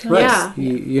fuck? Right. Yeah.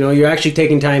 You know, you're actually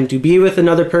taking time to be with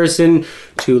another person,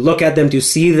 to look at them, to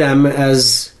see them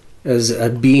as a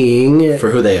being.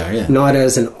 For who they are, yeah. Not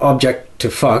as an object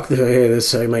to fuck. Hey,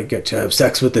 I might get to have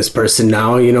sex with this person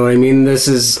now, you know what I mean? This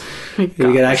is... You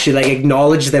can actually like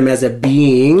acknowledge them as a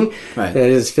being that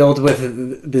is filled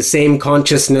with the same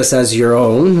consciousness as your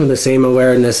own, the same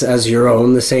awareness as your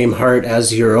own, the same heart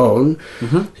as your own.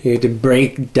 Mm-hmm. You have to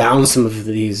break down some of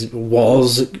these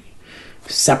walls,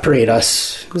 separate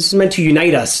us. This is meant to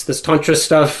unite us. This tantra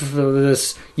stuff,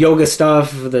 this yoga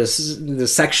stuff, the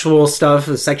sexual stuff,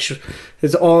 its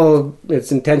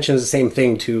intention is the same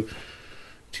thing,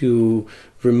 to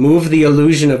remove the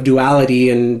illusion of duality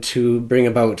and to bring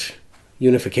about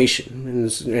unification.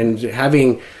 And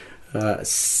having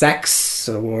sex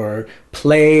or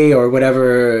play or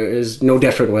whatever is no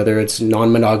different, whether it's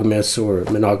non-monogamous or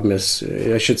monogamous.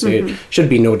 I should say it should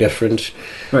be no different.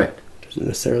 Right. Doesn't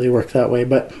necessarily work that way,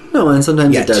 but no, and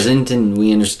sometimes it doesn't, and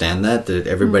we understand that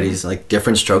everybody's like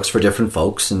different strokes for different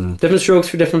folks, and different strokes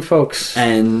for different folks.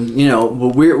 And you know,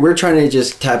 we're trying to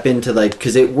just tap into like,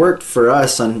 because it worked for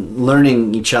us on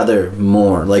learning each other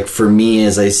more. Like for me,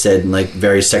 as I said, like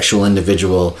very sexual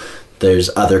individual,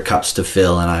 there's other cups to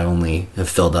fill, and I only have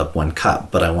filled up one cup,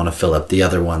 but I want to fill up the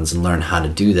other ones and learn how to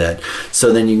do that.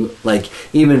 So then you, like,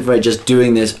 even by just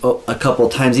doing this a couple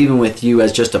of times, even with you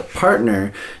as just a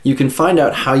partner, you can find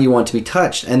out how you want to be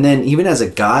touched. And then even as a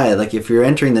guy, like if you're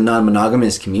entering the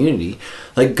non-monogamous community,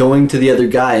 like going to the other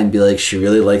guy and be like, she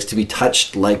really likes to be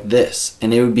touched like this.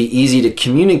 And it would be easy to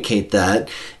communicate that,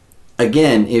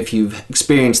 again, if you've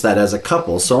experienced that as a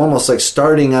couple. So almost like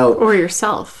starting out... Or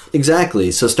yourself.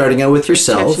 Exactly. So starting out with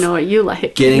yourself. Get to know what you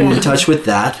like. Getting in touch with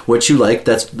that, what you like,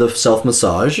 that's the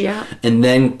self-massage. Yeah. And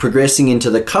then progressing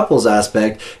into the couples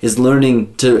aspect is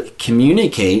learning to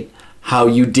communicate how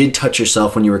you did touch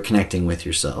yourself when you were connecting with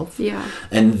yourself. Yeah.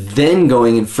 And then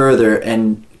going in further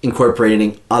and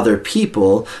incorporating other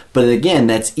people. But again,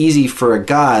 that's easy for a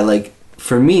guy. Like,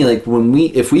 for me, like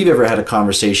if we've ever had a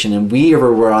conversation and we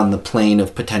ever were on the plane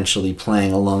of potentially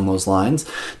playing along those lines,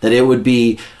 that it would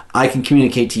be, I can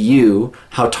communicate to you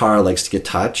how Tara likes to get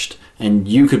touched, and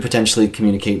you could potentially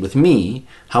communicate with me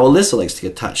how Alissa likes to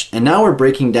get touched. And now we're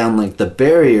breaking down like the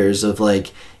barriers of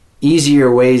like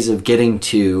easier ways of getting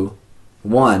to,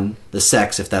 one, the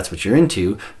sex if that's what you're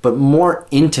into, but more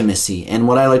intimacy and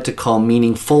what I like to call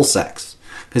meaningful sex.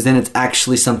 Because then it's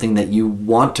actually something that you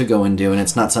want to go and do, and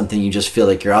it's not something you just feel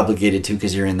like you're obligated to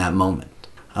because you're in that moment.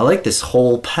 I like this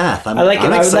whole path. I like it.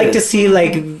 I would like to see,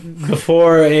 like,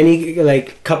 before any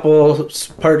like couple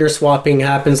partner swapping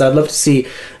happens, I'd love to see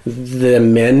the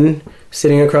men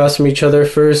sitting across from each other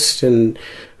first, and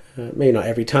maybe not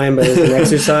every time, but as an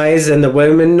exercise, and the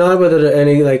women not with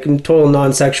any like total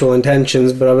non-sexual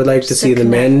intentions, but I would like to see the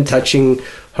men touching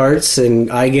hearts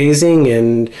and eye gazing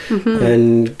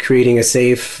and creating a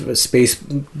safe space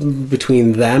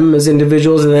between them as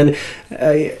individuals. And then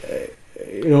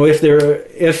you know,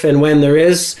 if and when there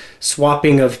is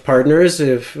swapping of partners,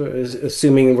 if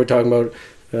assuming we're talking about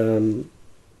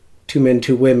 2 men,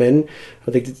 2 women,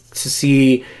 I'd like to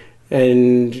see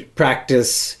and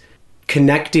practice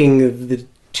connecting the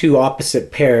 2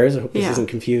 opposite pairs. I hope this isn't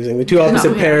confusing. The 2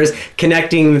 opposite pairs,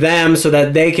 connecting them so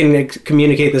that they can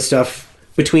communicate the stuff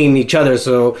between each other,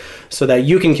 so that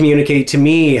you can communicate to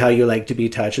me how you like to be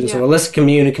touched, and so Alissa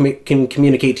can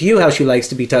communicate to you how she likes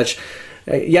to be touched.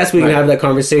 Yes, we can have that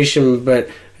conversation, but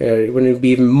wouldn't it be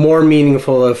even more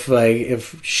meaningful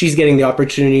if she's getting the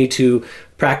opportunity to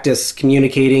practice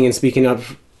communicating and speaking up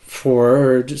for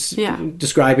her, just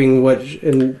describing what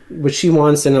she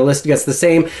wants, and Alissa gets the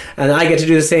same, and I get to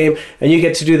do the same, and you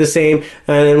get to do the same,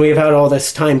 and then we've had all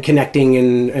this time connecting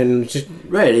and just...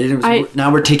 Right.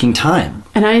 Now we're taking time.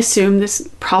 And I assume this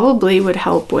probably would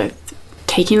help with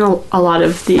taking a lot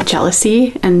of the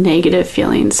jealousy and negative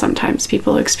feelings sometimes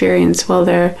people experience while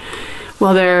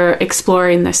they're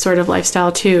exploring this sort of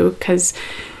lifestyle too, because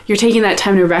you're taking that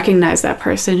time to recognize that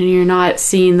person, and you're not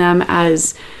seeing them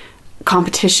as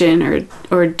competition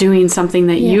or doing something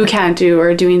that you can't do,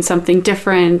 or doing something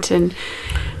different. And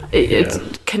it's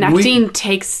connecting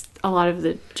takes a lot of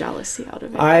the jealousy out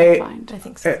of it. I find. I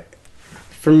think so.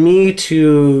 For me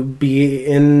to be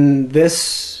in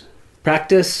this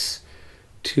practice,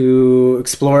 to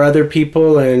explore other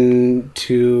people, and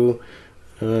to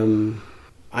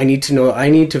I need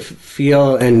to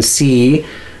feel and see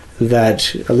that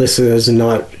Alissa is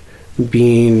not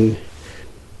being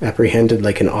apprehended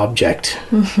like an object.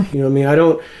 You know what I mean? I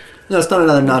don't. No, it's not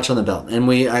another notch on the belt, and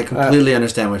I completely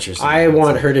understand what you're saying. I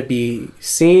want her to be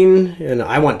seen, and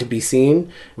I want to be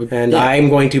seen, and I'm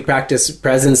going to practice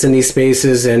presence in these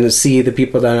spaces and see the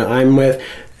people that I'm with,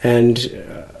 and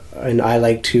I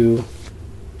like to.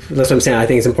 That's what I'm saying. I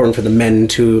think it's important for the men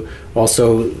to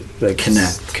also like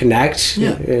connect.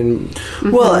 Yeah. And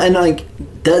well, and like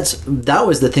that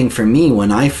was the thing for me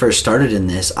when I first started in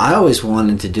this. I always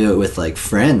wanted to do it with like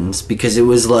friends, because it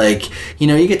was like, you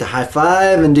know, you get to high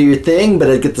five and do your thing, but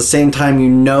at the same time you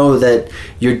know that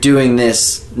you're doing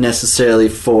this necessarily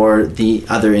for the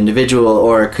other individual,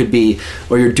 or it could be,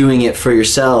 or you're doing it for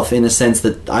yourself, in a sense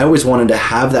that I always wanted to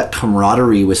have that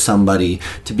camaraderie with somebody,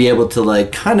 to be able to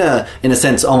like kind of, in a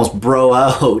sense, almost bro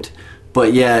out,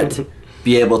 but yet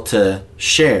be able to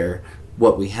share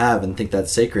what we have and think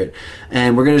that's sacred.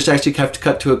 And we're going to just actually have to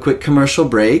cut to a quick commercial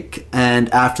break, and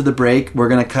after the break we're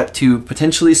going to cut to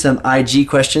potentially some IG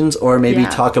questions, or maybe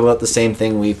talk about the same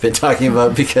thing we've been talking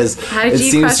about, because it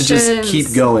seems to just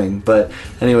keep going. But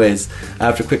anyways,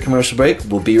 after a quick commercial break,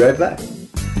 we'll be right back.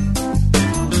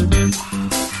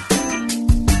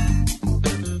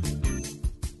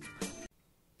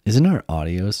 Isn't our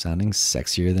audio sounding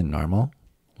sexier than normal?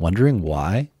 Wondering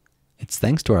why? It's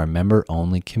thanks to our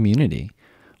member-only community.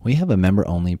 We have a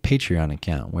member-only Patreon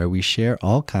account where we share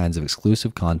all kinds of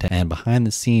exclusive content and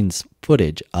behind-the-scenes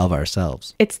footage of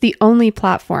ourselves. It's the only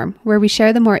platform where we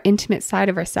share the more intimate side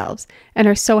of ourselves, and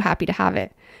are so happy to have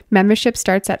it. Membership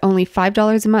starts at only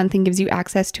 $5 a month and gives you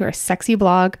access to our sexy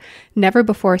blog,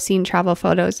 never-before-seen travel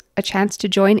photos, a chance to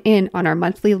join in on our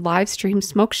monthly live stream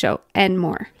smoke show, and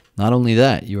more. Not only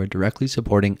that, you are directly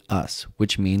supporting us,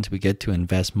 which means we get to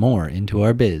invest more into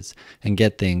our biz and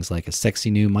get things like a sexy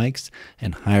new mics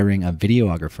and hiring a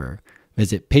videographer.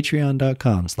 Visit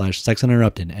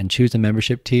patreon.com/sexuninterrupted and choose a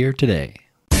membership tier today.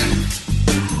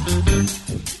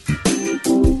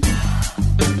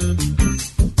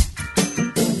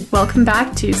 Welcome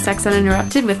back to Sex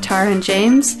Uninterrupted with Tara and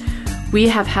James. We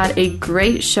have had a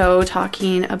great show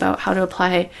talking about how to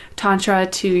apply Tantra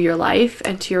to your life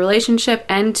and to your relationship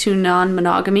and to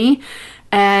non-monogamy.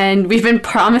 And we've been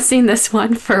promising this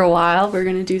one for a while. We're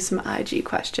going to do some IG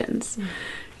questions,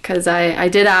 because I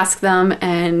did ask them,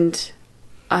 and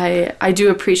I do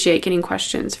appreciate getting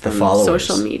questions from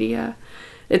social media.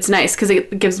 It's nice because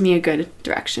it gives me a good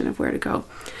direction of where to go.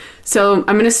 So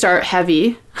I'm going to start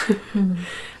heavy.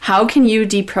 How can you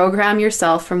deprogram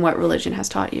yourself from what religion has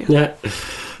taught you? yeah,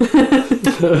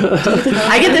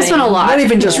 I get this one a lot. Not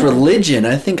even just religion.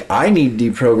 I think I need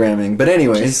deprogramming. But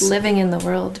anyways. Just living in the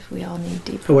world, we all need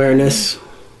deep awareness.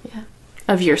 Yeah.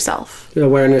 Of yourself.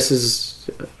 Awareness is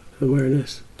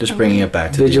awareness. Just bringing it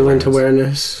back to vigilant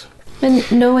awareness.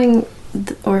 And knowing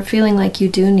or feeling like you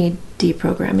do need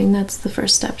deprogramming, that's the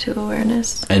first step to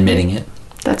awareness. Admitting it.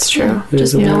 That's true. It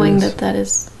Just is knowing awareness. that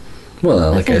is...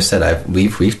 Well, like I said,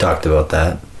 we've talked about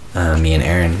that, me and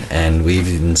Aaron, and we've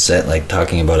even said, like,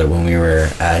 talking about it when we were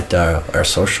at our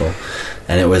social,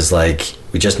 and it was like,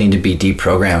 we just need to be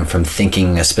deprogrammed from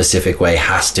thinking a specific way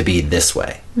has to be this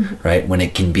way, right? When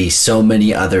it can be so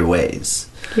many other ways.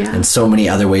 Yeah. And so many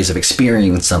other ways of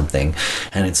experiencing something.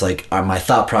 And it's like, my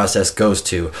thought process goes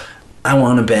to, I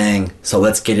want to bang, so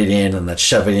let's get it in and let's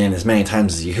shove it in as many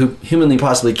times as you humanly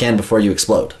possibly can before you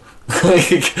explode.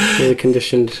 The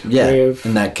conditioned way of...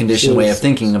 and that conditioned way of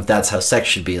thinking, if that's how sex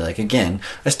should be. Like, again,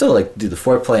 I still like to do the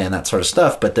foreplay and that sort of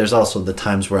stuff, but there's also the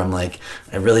times where I'm like,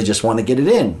 I really just want to get it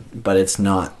in, but it's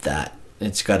not that.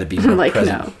 It's got to be more like,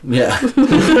 present. no. Yeah.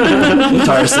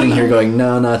 Tara's sitting here going,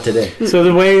 no, not today. So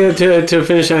the way to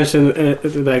finish answering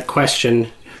that question,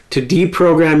 to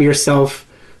deprogram yourself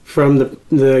from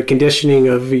the conditioning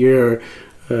of your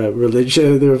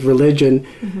religion,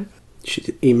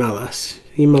 should email us.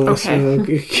 I'll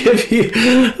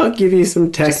give you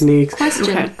some techniques.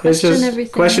 Question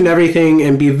everything. Question everything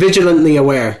and be vigilantly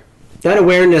aware. That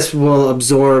awareness will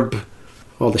absorb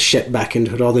all the shit back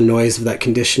into it, all the noise of that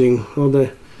conditioning, all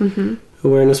the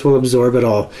awareness will absorb it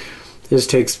all. It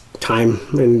just takes time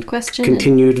and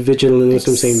continued vigilance.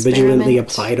 I'm saying vigilantly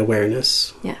applied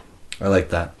awareness. Yeah. I like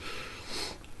that.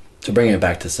 So bringing it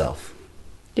back to self.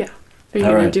 Yeah. Are you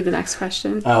All going right. to do the next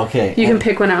question? Oh, okay. You can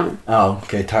pick one out. Oh,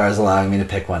 okay. Tara's allowing me to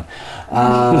pick one.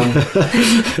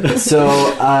 So,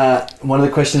 one of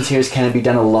the questions here is, can it be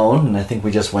done alone? And I think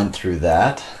we just went through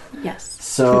that. Yes.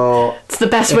 So, It's the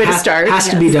best way to start. Has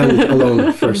to be done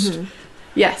alone first.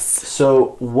 Yes.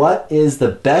 so what is the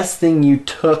best thing you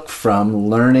took from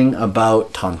learning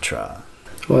about Tantra?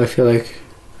 Well, I feel like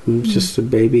I'm just a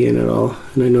baby in it all,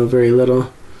 and I know very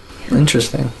little.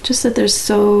 Interesting. Just that there's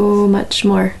so much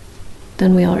more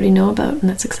than we already know about, and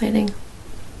that's exciting.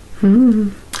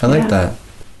 I like that.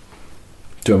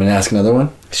 Do you want me to ask another one?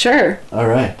 Sure. All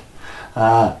right.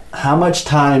 How much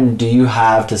time do you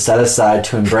have to set aside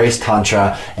to embrace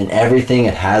Tantra and everything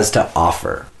it has to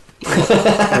offer?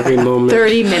 Every moment.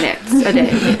 30 minutes a day.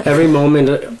 Every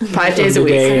moment. 5 days of a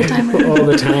the week. day, all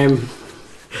the time.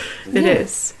 It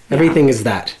is. Everything is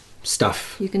that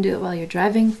stuff. You can do it while you're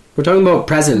driving. We're talking about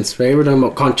presence, right? We're talking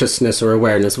about consciousness or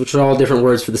awareness, which are all different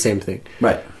words for the same thing.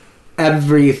 Right.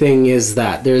 Everything is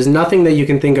that. There's nothing that you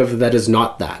can think of that is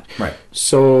not that. Right.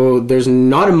 So there's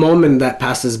not a moment that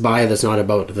passes by that's not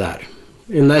about that.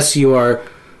 Unless you are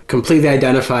completely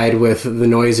identified with the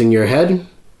noise in your head,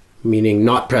 meaning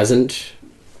not present.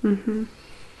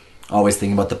 Always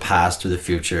thinking about the past or the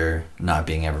future, not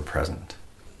being ever present.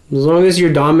 As long as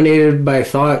you're dominated by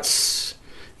thoughts,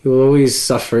 you will always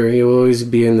suffer. You will always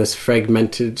be in this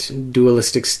fragmented,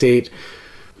 dualistic state.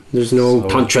 There's no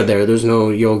Tantra there. There's no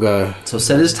yoga. So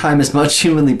set his time as much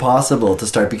humanly possible to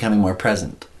start becoming more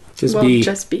present. Just Well, be.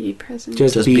 just be present.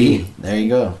 Just be. There you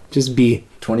go. Just be.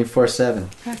 24/7.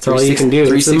 That's all you can do.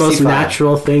 It's the most 365.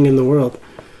 natural thing in the world.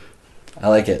 I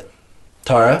like it.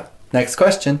 Tara, next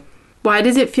question. Why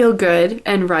does it feel good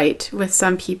and right with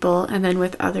some people and then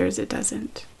with others it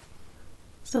doesn't?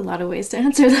 There's a lot of ways to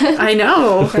answer that. I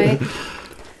know. Right?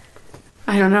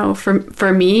 I don't know.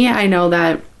 For me, I know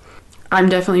that I'm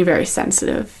definitely very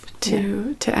sensitive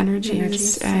to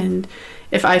energies. And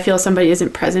if I feel somebody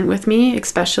isn't present with me,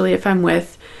 especially if I'm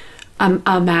with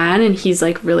a man and he's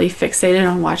like really fixated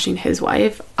on watching his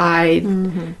wife,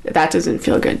 that doesn't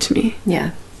feel good to me.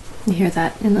 Yeah. You hear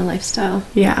that in the lifestyle.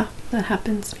 Yeah. That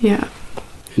happens. Yeah.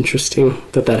 Interesting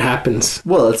that happens.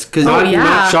 Well, it's because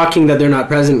Not shocking that they're not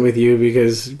present with you,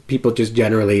 because people just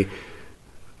generally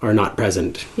are not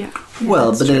present. Yeah.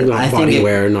 well, but Not I think body it,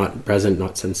 aware, not present,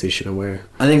 not sensation aware.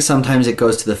 I think sometimes it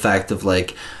goes to the fact of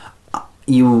like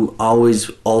you always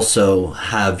also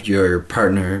have your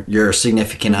partner, your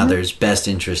significant other's best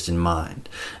interest in mind,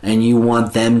 and you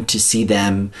want them to see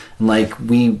them. Like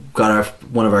we got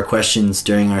one of our questions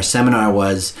during our seminar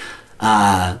was,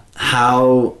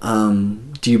 how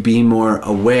do you be more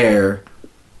aware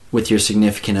with your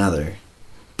significant other?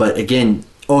 But again,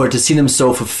 or to see them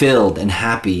so fulfilled and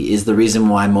happy is the reason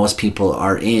why most people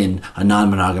are in a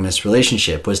non-monogamous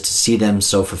relationship, was to see them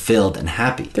so fulfilled and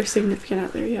happy. Their significant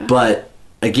other, yeah. But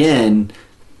again,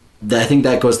 I think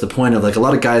that goes to the point of like a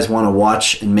lot of guys want to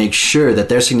watch and make sure that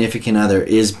their significant other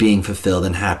is being fulfilled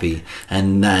and happy,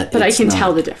 and that. But I it's can not-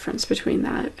 tell the difference between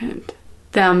that and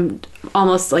them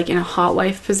almost like in a hot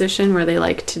wife position where they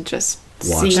like to just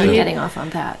Watch Start it. getting off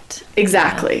on that.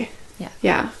 Exactly. Yeah.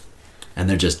 Yeah. and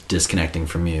they're just disconnecting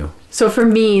from you. So for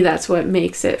me, that's what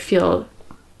makes it feel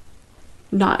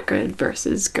not good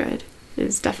versus good,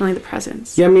 is definitely the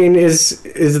presence. Yeah, I mean, is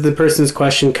the person's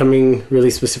question coming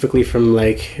really specifically from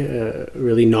like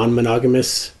really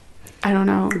non-monogamous? I don't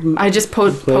know. I just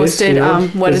Place, posted, you know?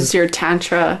 what Is- is your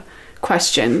Tantra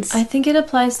questions? I think it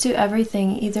applies to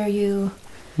everything. Either you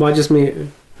Well, I just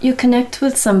mean, connect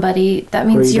with somebody, that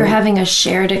means you you're don't. having a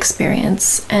shared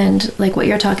experience, and like what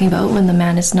you're talking about, when the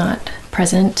man is not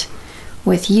present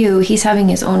with you, he's having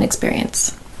his own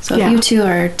experience. So Yeah. if you two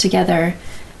are together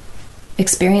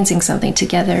experiencing something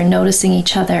together, noticing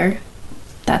each other,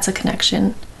 that's a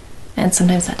connection. And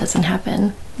sometimes that doesn't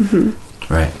happen.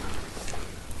 Right.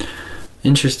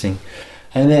 Interesting.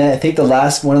 And then I think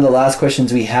one of the last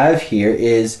questions we have here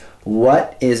is,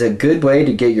 what is a good way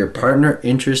to get your partner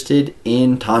interested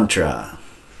in Tantra?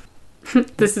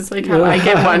 This is like how I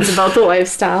get ones about the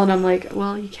lifestyle, and I'm like,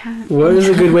 well, you can't. what is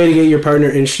a good way to get your partner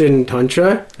interested in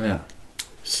Tantra? Yeah.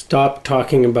 Stop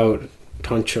talking about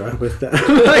Tantra with them.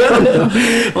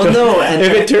 Well, no, and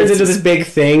If it turns into this big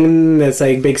thing that's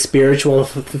like big spiritual,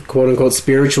 quote unquote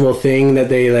spiritual thing that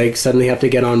they like suddenly have to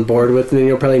get on board with, then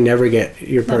you'll probably never get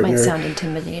your That partner. might sound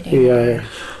intimidating. Yeah.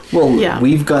 Well, Yeah.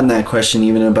 we've gotten that question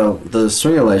even about the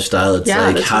swinger lifestyle. It's Yeah,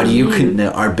 like, that's how what do I you... mean.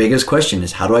 Our biggest question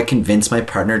is, how do I convince my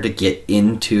partner to get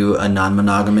into a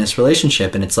non-monogamous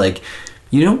relationship? And it's like,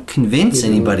 you don't convince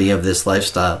anybody of this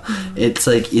lifestyle. It's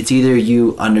like, it's either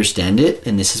you understand it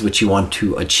and this is what you want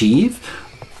to achieve.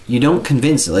 You don't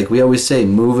convince it. Like we always say,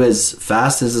 move as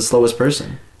fast as the slowest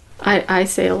person. I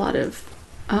say a lot of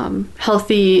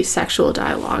healthy sexual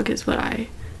dialogue is what I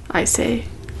say.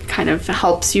 Kind of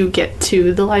helps you get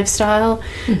to the lifestyle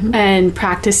and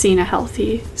practicing a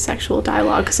healthy sexual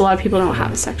dialogue, because a lot of people don't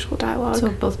have a sexual dialogue. So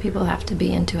both people have to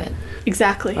be into it.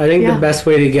 Exactly. I think the best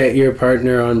way to get your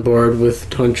partner on board with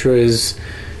Tantra is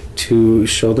to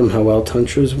show them how well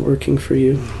Tantra is working for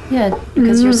you. Yeah,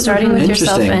 because you're starting with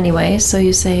yourself Interesting. anyway. So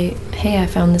you say, hey, I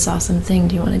found this awesome thing.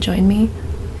 Do you want to join me?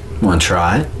 Want to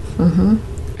try?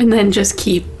 And then just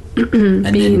keep And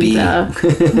then being be. and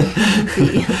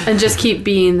just keep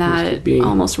being that being.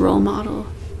 almost role model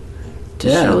to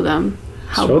Yeah. show them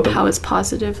Show them. how it's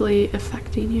positively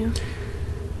affecting you.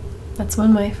 That's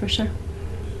one way for sure.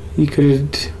 You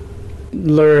could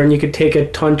take a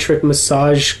tantric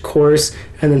massage course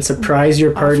and then surprise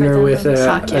your partner them with a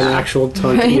fuck an yeah. actual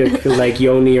tantric like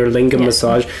yoni or lingam Yeah.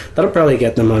 massage. That'll probably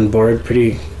get them on board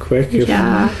pretty quick. If,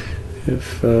 Yeah.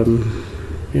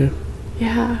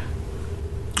 Yeah.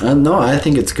 No, I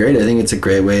think it's great. I think it's a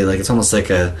great way. Like, it's almost like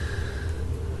a.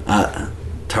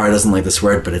 Tara doesn't like this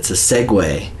word, but it's a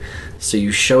segue. So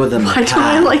you show them the Why do I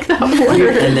path, like that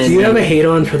word? and then Do you have a hate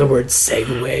on for the word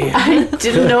segue? I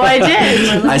didn't know I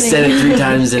did. I said it 3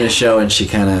 times in a show, and she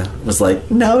kind of was like,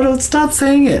 "No, don't stop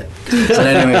saying it." So,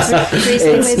 anyways,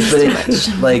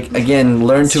 like again,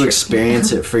 learn to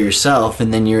experience it for yourself,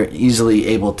 and then you're easily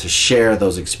able to share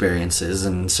those experiences.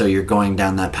 And so you're going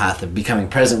down that path of becoming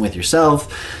present with yourself,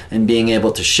 and being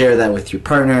able to share that with your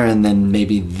partner, and then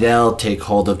maybe they'll take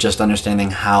hold of just understanding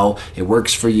how it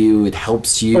works for you. It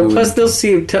helps you. Well, plus they'll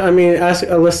see. Ask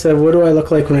Alyssa, what do I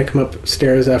look like when I come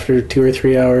upstairs after 2 or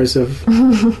 3 hours of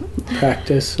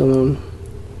practice alone?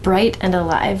 Bright and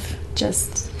alive. I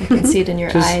can see it in your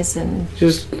Just- eyes, and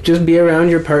Just be around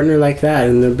your partner like that,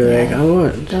 and they'll be like, Yeah.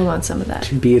 I want some of that.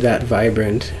 to be that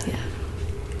vibrant Yeah.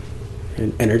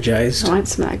 and energized. I want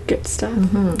some of that good stuff.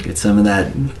 Get some of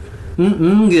that.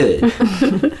 Good.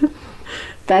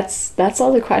 That's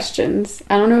all the questions.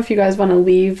 I don't know if you guys want to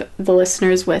leave the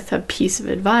listeners with a piece of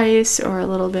advice or a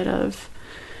little bit of.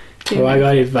 Oh, I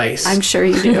got advice. I'm sure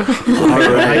you do. All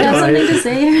right. You have something to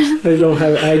say, Aaron?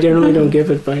 I generally don't give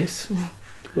advice.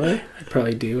 Do I? I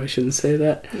probably do. I shouldn't say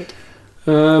that.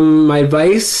 My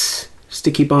advice is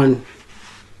to keep on.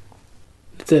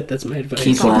 That's it. That's my advice.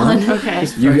 Keep on. Okay.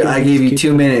 I gave you Keep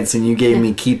 2 minutes, and you gave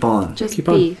me keep on. Just Keep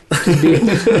on. be.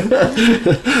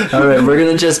 All right, we're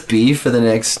gonna just be for the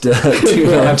next 2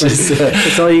 hours.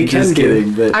 That's all you can Just do.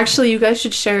 kidding, but Actually, you guys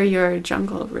should share your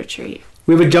jungle retreat.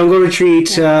 We have a jungle retreat,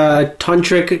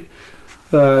 tantric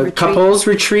couples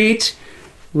retreat.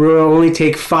 We'll only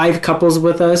take 5 couples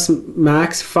with us,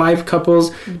 max 5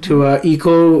 couples, to an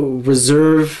eco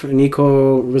reserve, in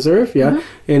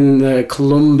the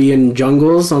Colombian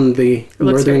jungles on the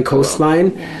looks very northern cool.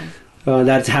 coastline. Yeah.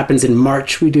 That happens in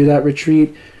March. We do that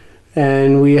retreat,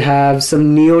 and we have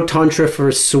some neo tantra for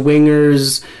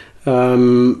swingers.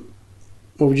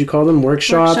 What would you call them?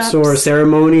 Workshops or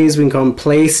ceremonies. We can call them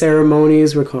play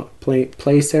ceremonies. We're called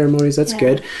play ceremonies. That's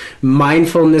good.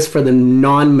 Mindfulness for the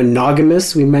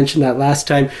non-monogamous. We mentioned that last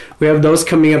time. We have those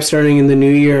coming up starting in the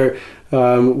new year.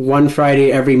 One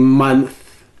Friday every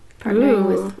month. Partnering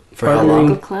with for how a long?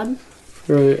 local club.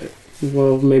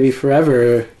 Maybe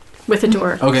forever. With a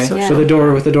door. Okay. Yeah. So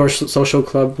with the door social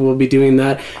club, we'll be doing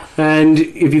that. And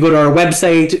if you go to our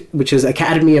website, which is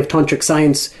Academy of Tantric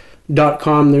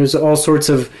Science.com, there's all sorts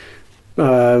of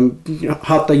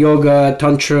hatha yoga,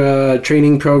 tantra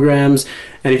training programs.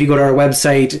 And if you go to our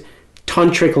website,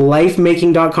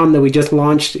 tantriclifemaking.com, that we just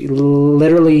launched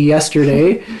literally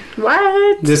yesterday.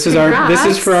 What? This is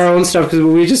for our own stuff, because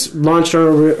we just launched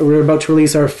we're about to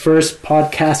release our first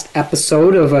podcast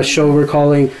episode of a show we're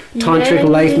calling Tantric Yay.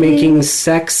 Life Making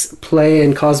Sex, Play,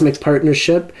 and Cosmic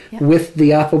Partnership with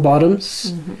the Apple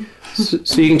Bottoms.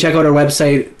 So you can check out our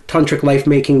website,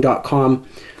 tantriclifemaking.com,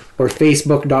 or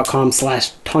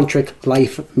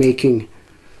facebook.com/tantriclifemaking.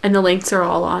 And the links are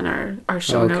all on our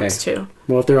show Okay. notes too.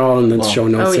 Well, if they're all in the show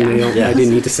notes, oh, then yeah. I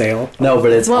didn't need to say all. No,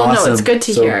 but it's Well, no, awesome. it's good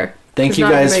to hear. Thank 'Cause you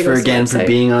not guys everybody goes to the for website.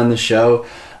 being on the show.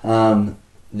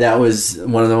 That was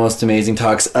one of the most amazing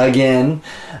talks again.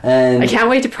 And I can't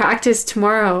wait to practice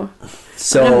tomorrow.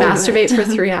 so I'm gonna masturbate for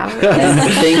 3 hours. and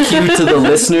thank you to the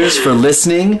listeners for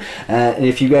listening. And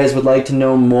if you guys would like to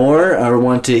know more or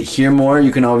want to hear more, you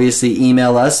can obviously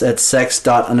email us at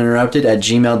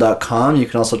sex.uninterrupted@gmail.com. You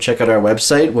can also check out our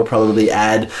website. We'll probably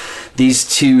add these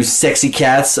 2 sexy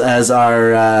cats as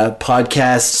our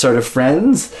podcast sort of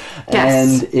friends.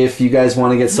 Yes. And if you guys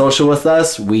want to get social with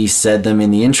us, we said them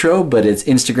in the intro, but it's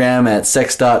Instagram at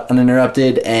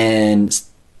sex.uninterrupted and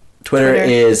Twitter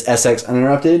is SX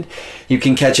Uninterrupted. You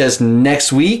can catch us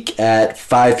next week at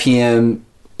 5 p.m.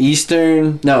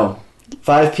 Eastern, no,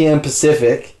 5 p.m.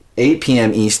 Pacific, 8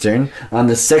 p.m. Eastern on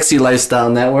the Sexy Lifestyle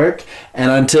Network.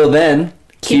 And until then,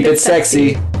 keep it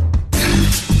sexy.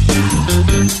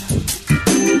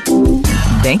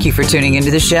 Thank you for tuning into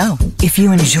the show. If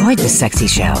you enjoyed The Sexy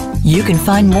Show, you can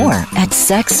find more at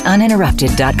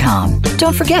sexuninterrupted.com.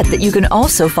 Don't forget that you can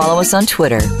also follow us on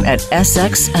Twitter at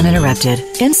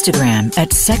SXUninterrupted, Instagram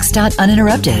at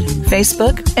sex.uninterrupted,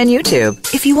 Facebook, and YouTube.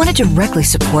 If you want to directly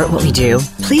support what we do,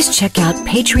 please check out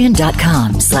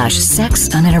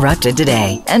patreon.com/sexuninterrupted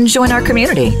today and join our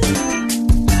community.